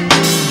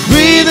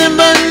breathing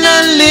but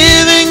not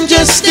living,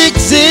 just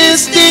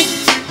existing.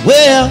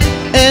 Well,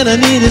 and I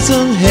needed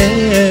some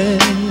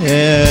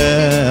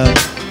help.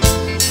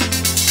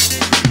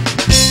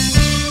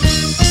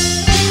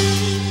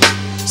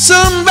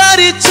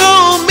 Somebody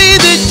told me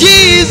that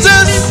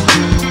Jesus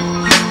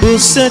will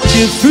set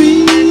you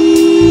free.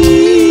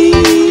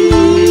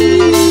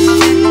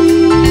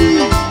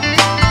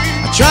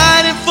 I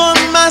tried it for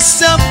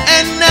myself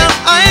and now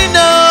I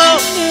know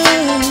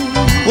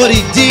what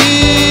he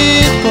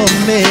did for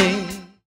me.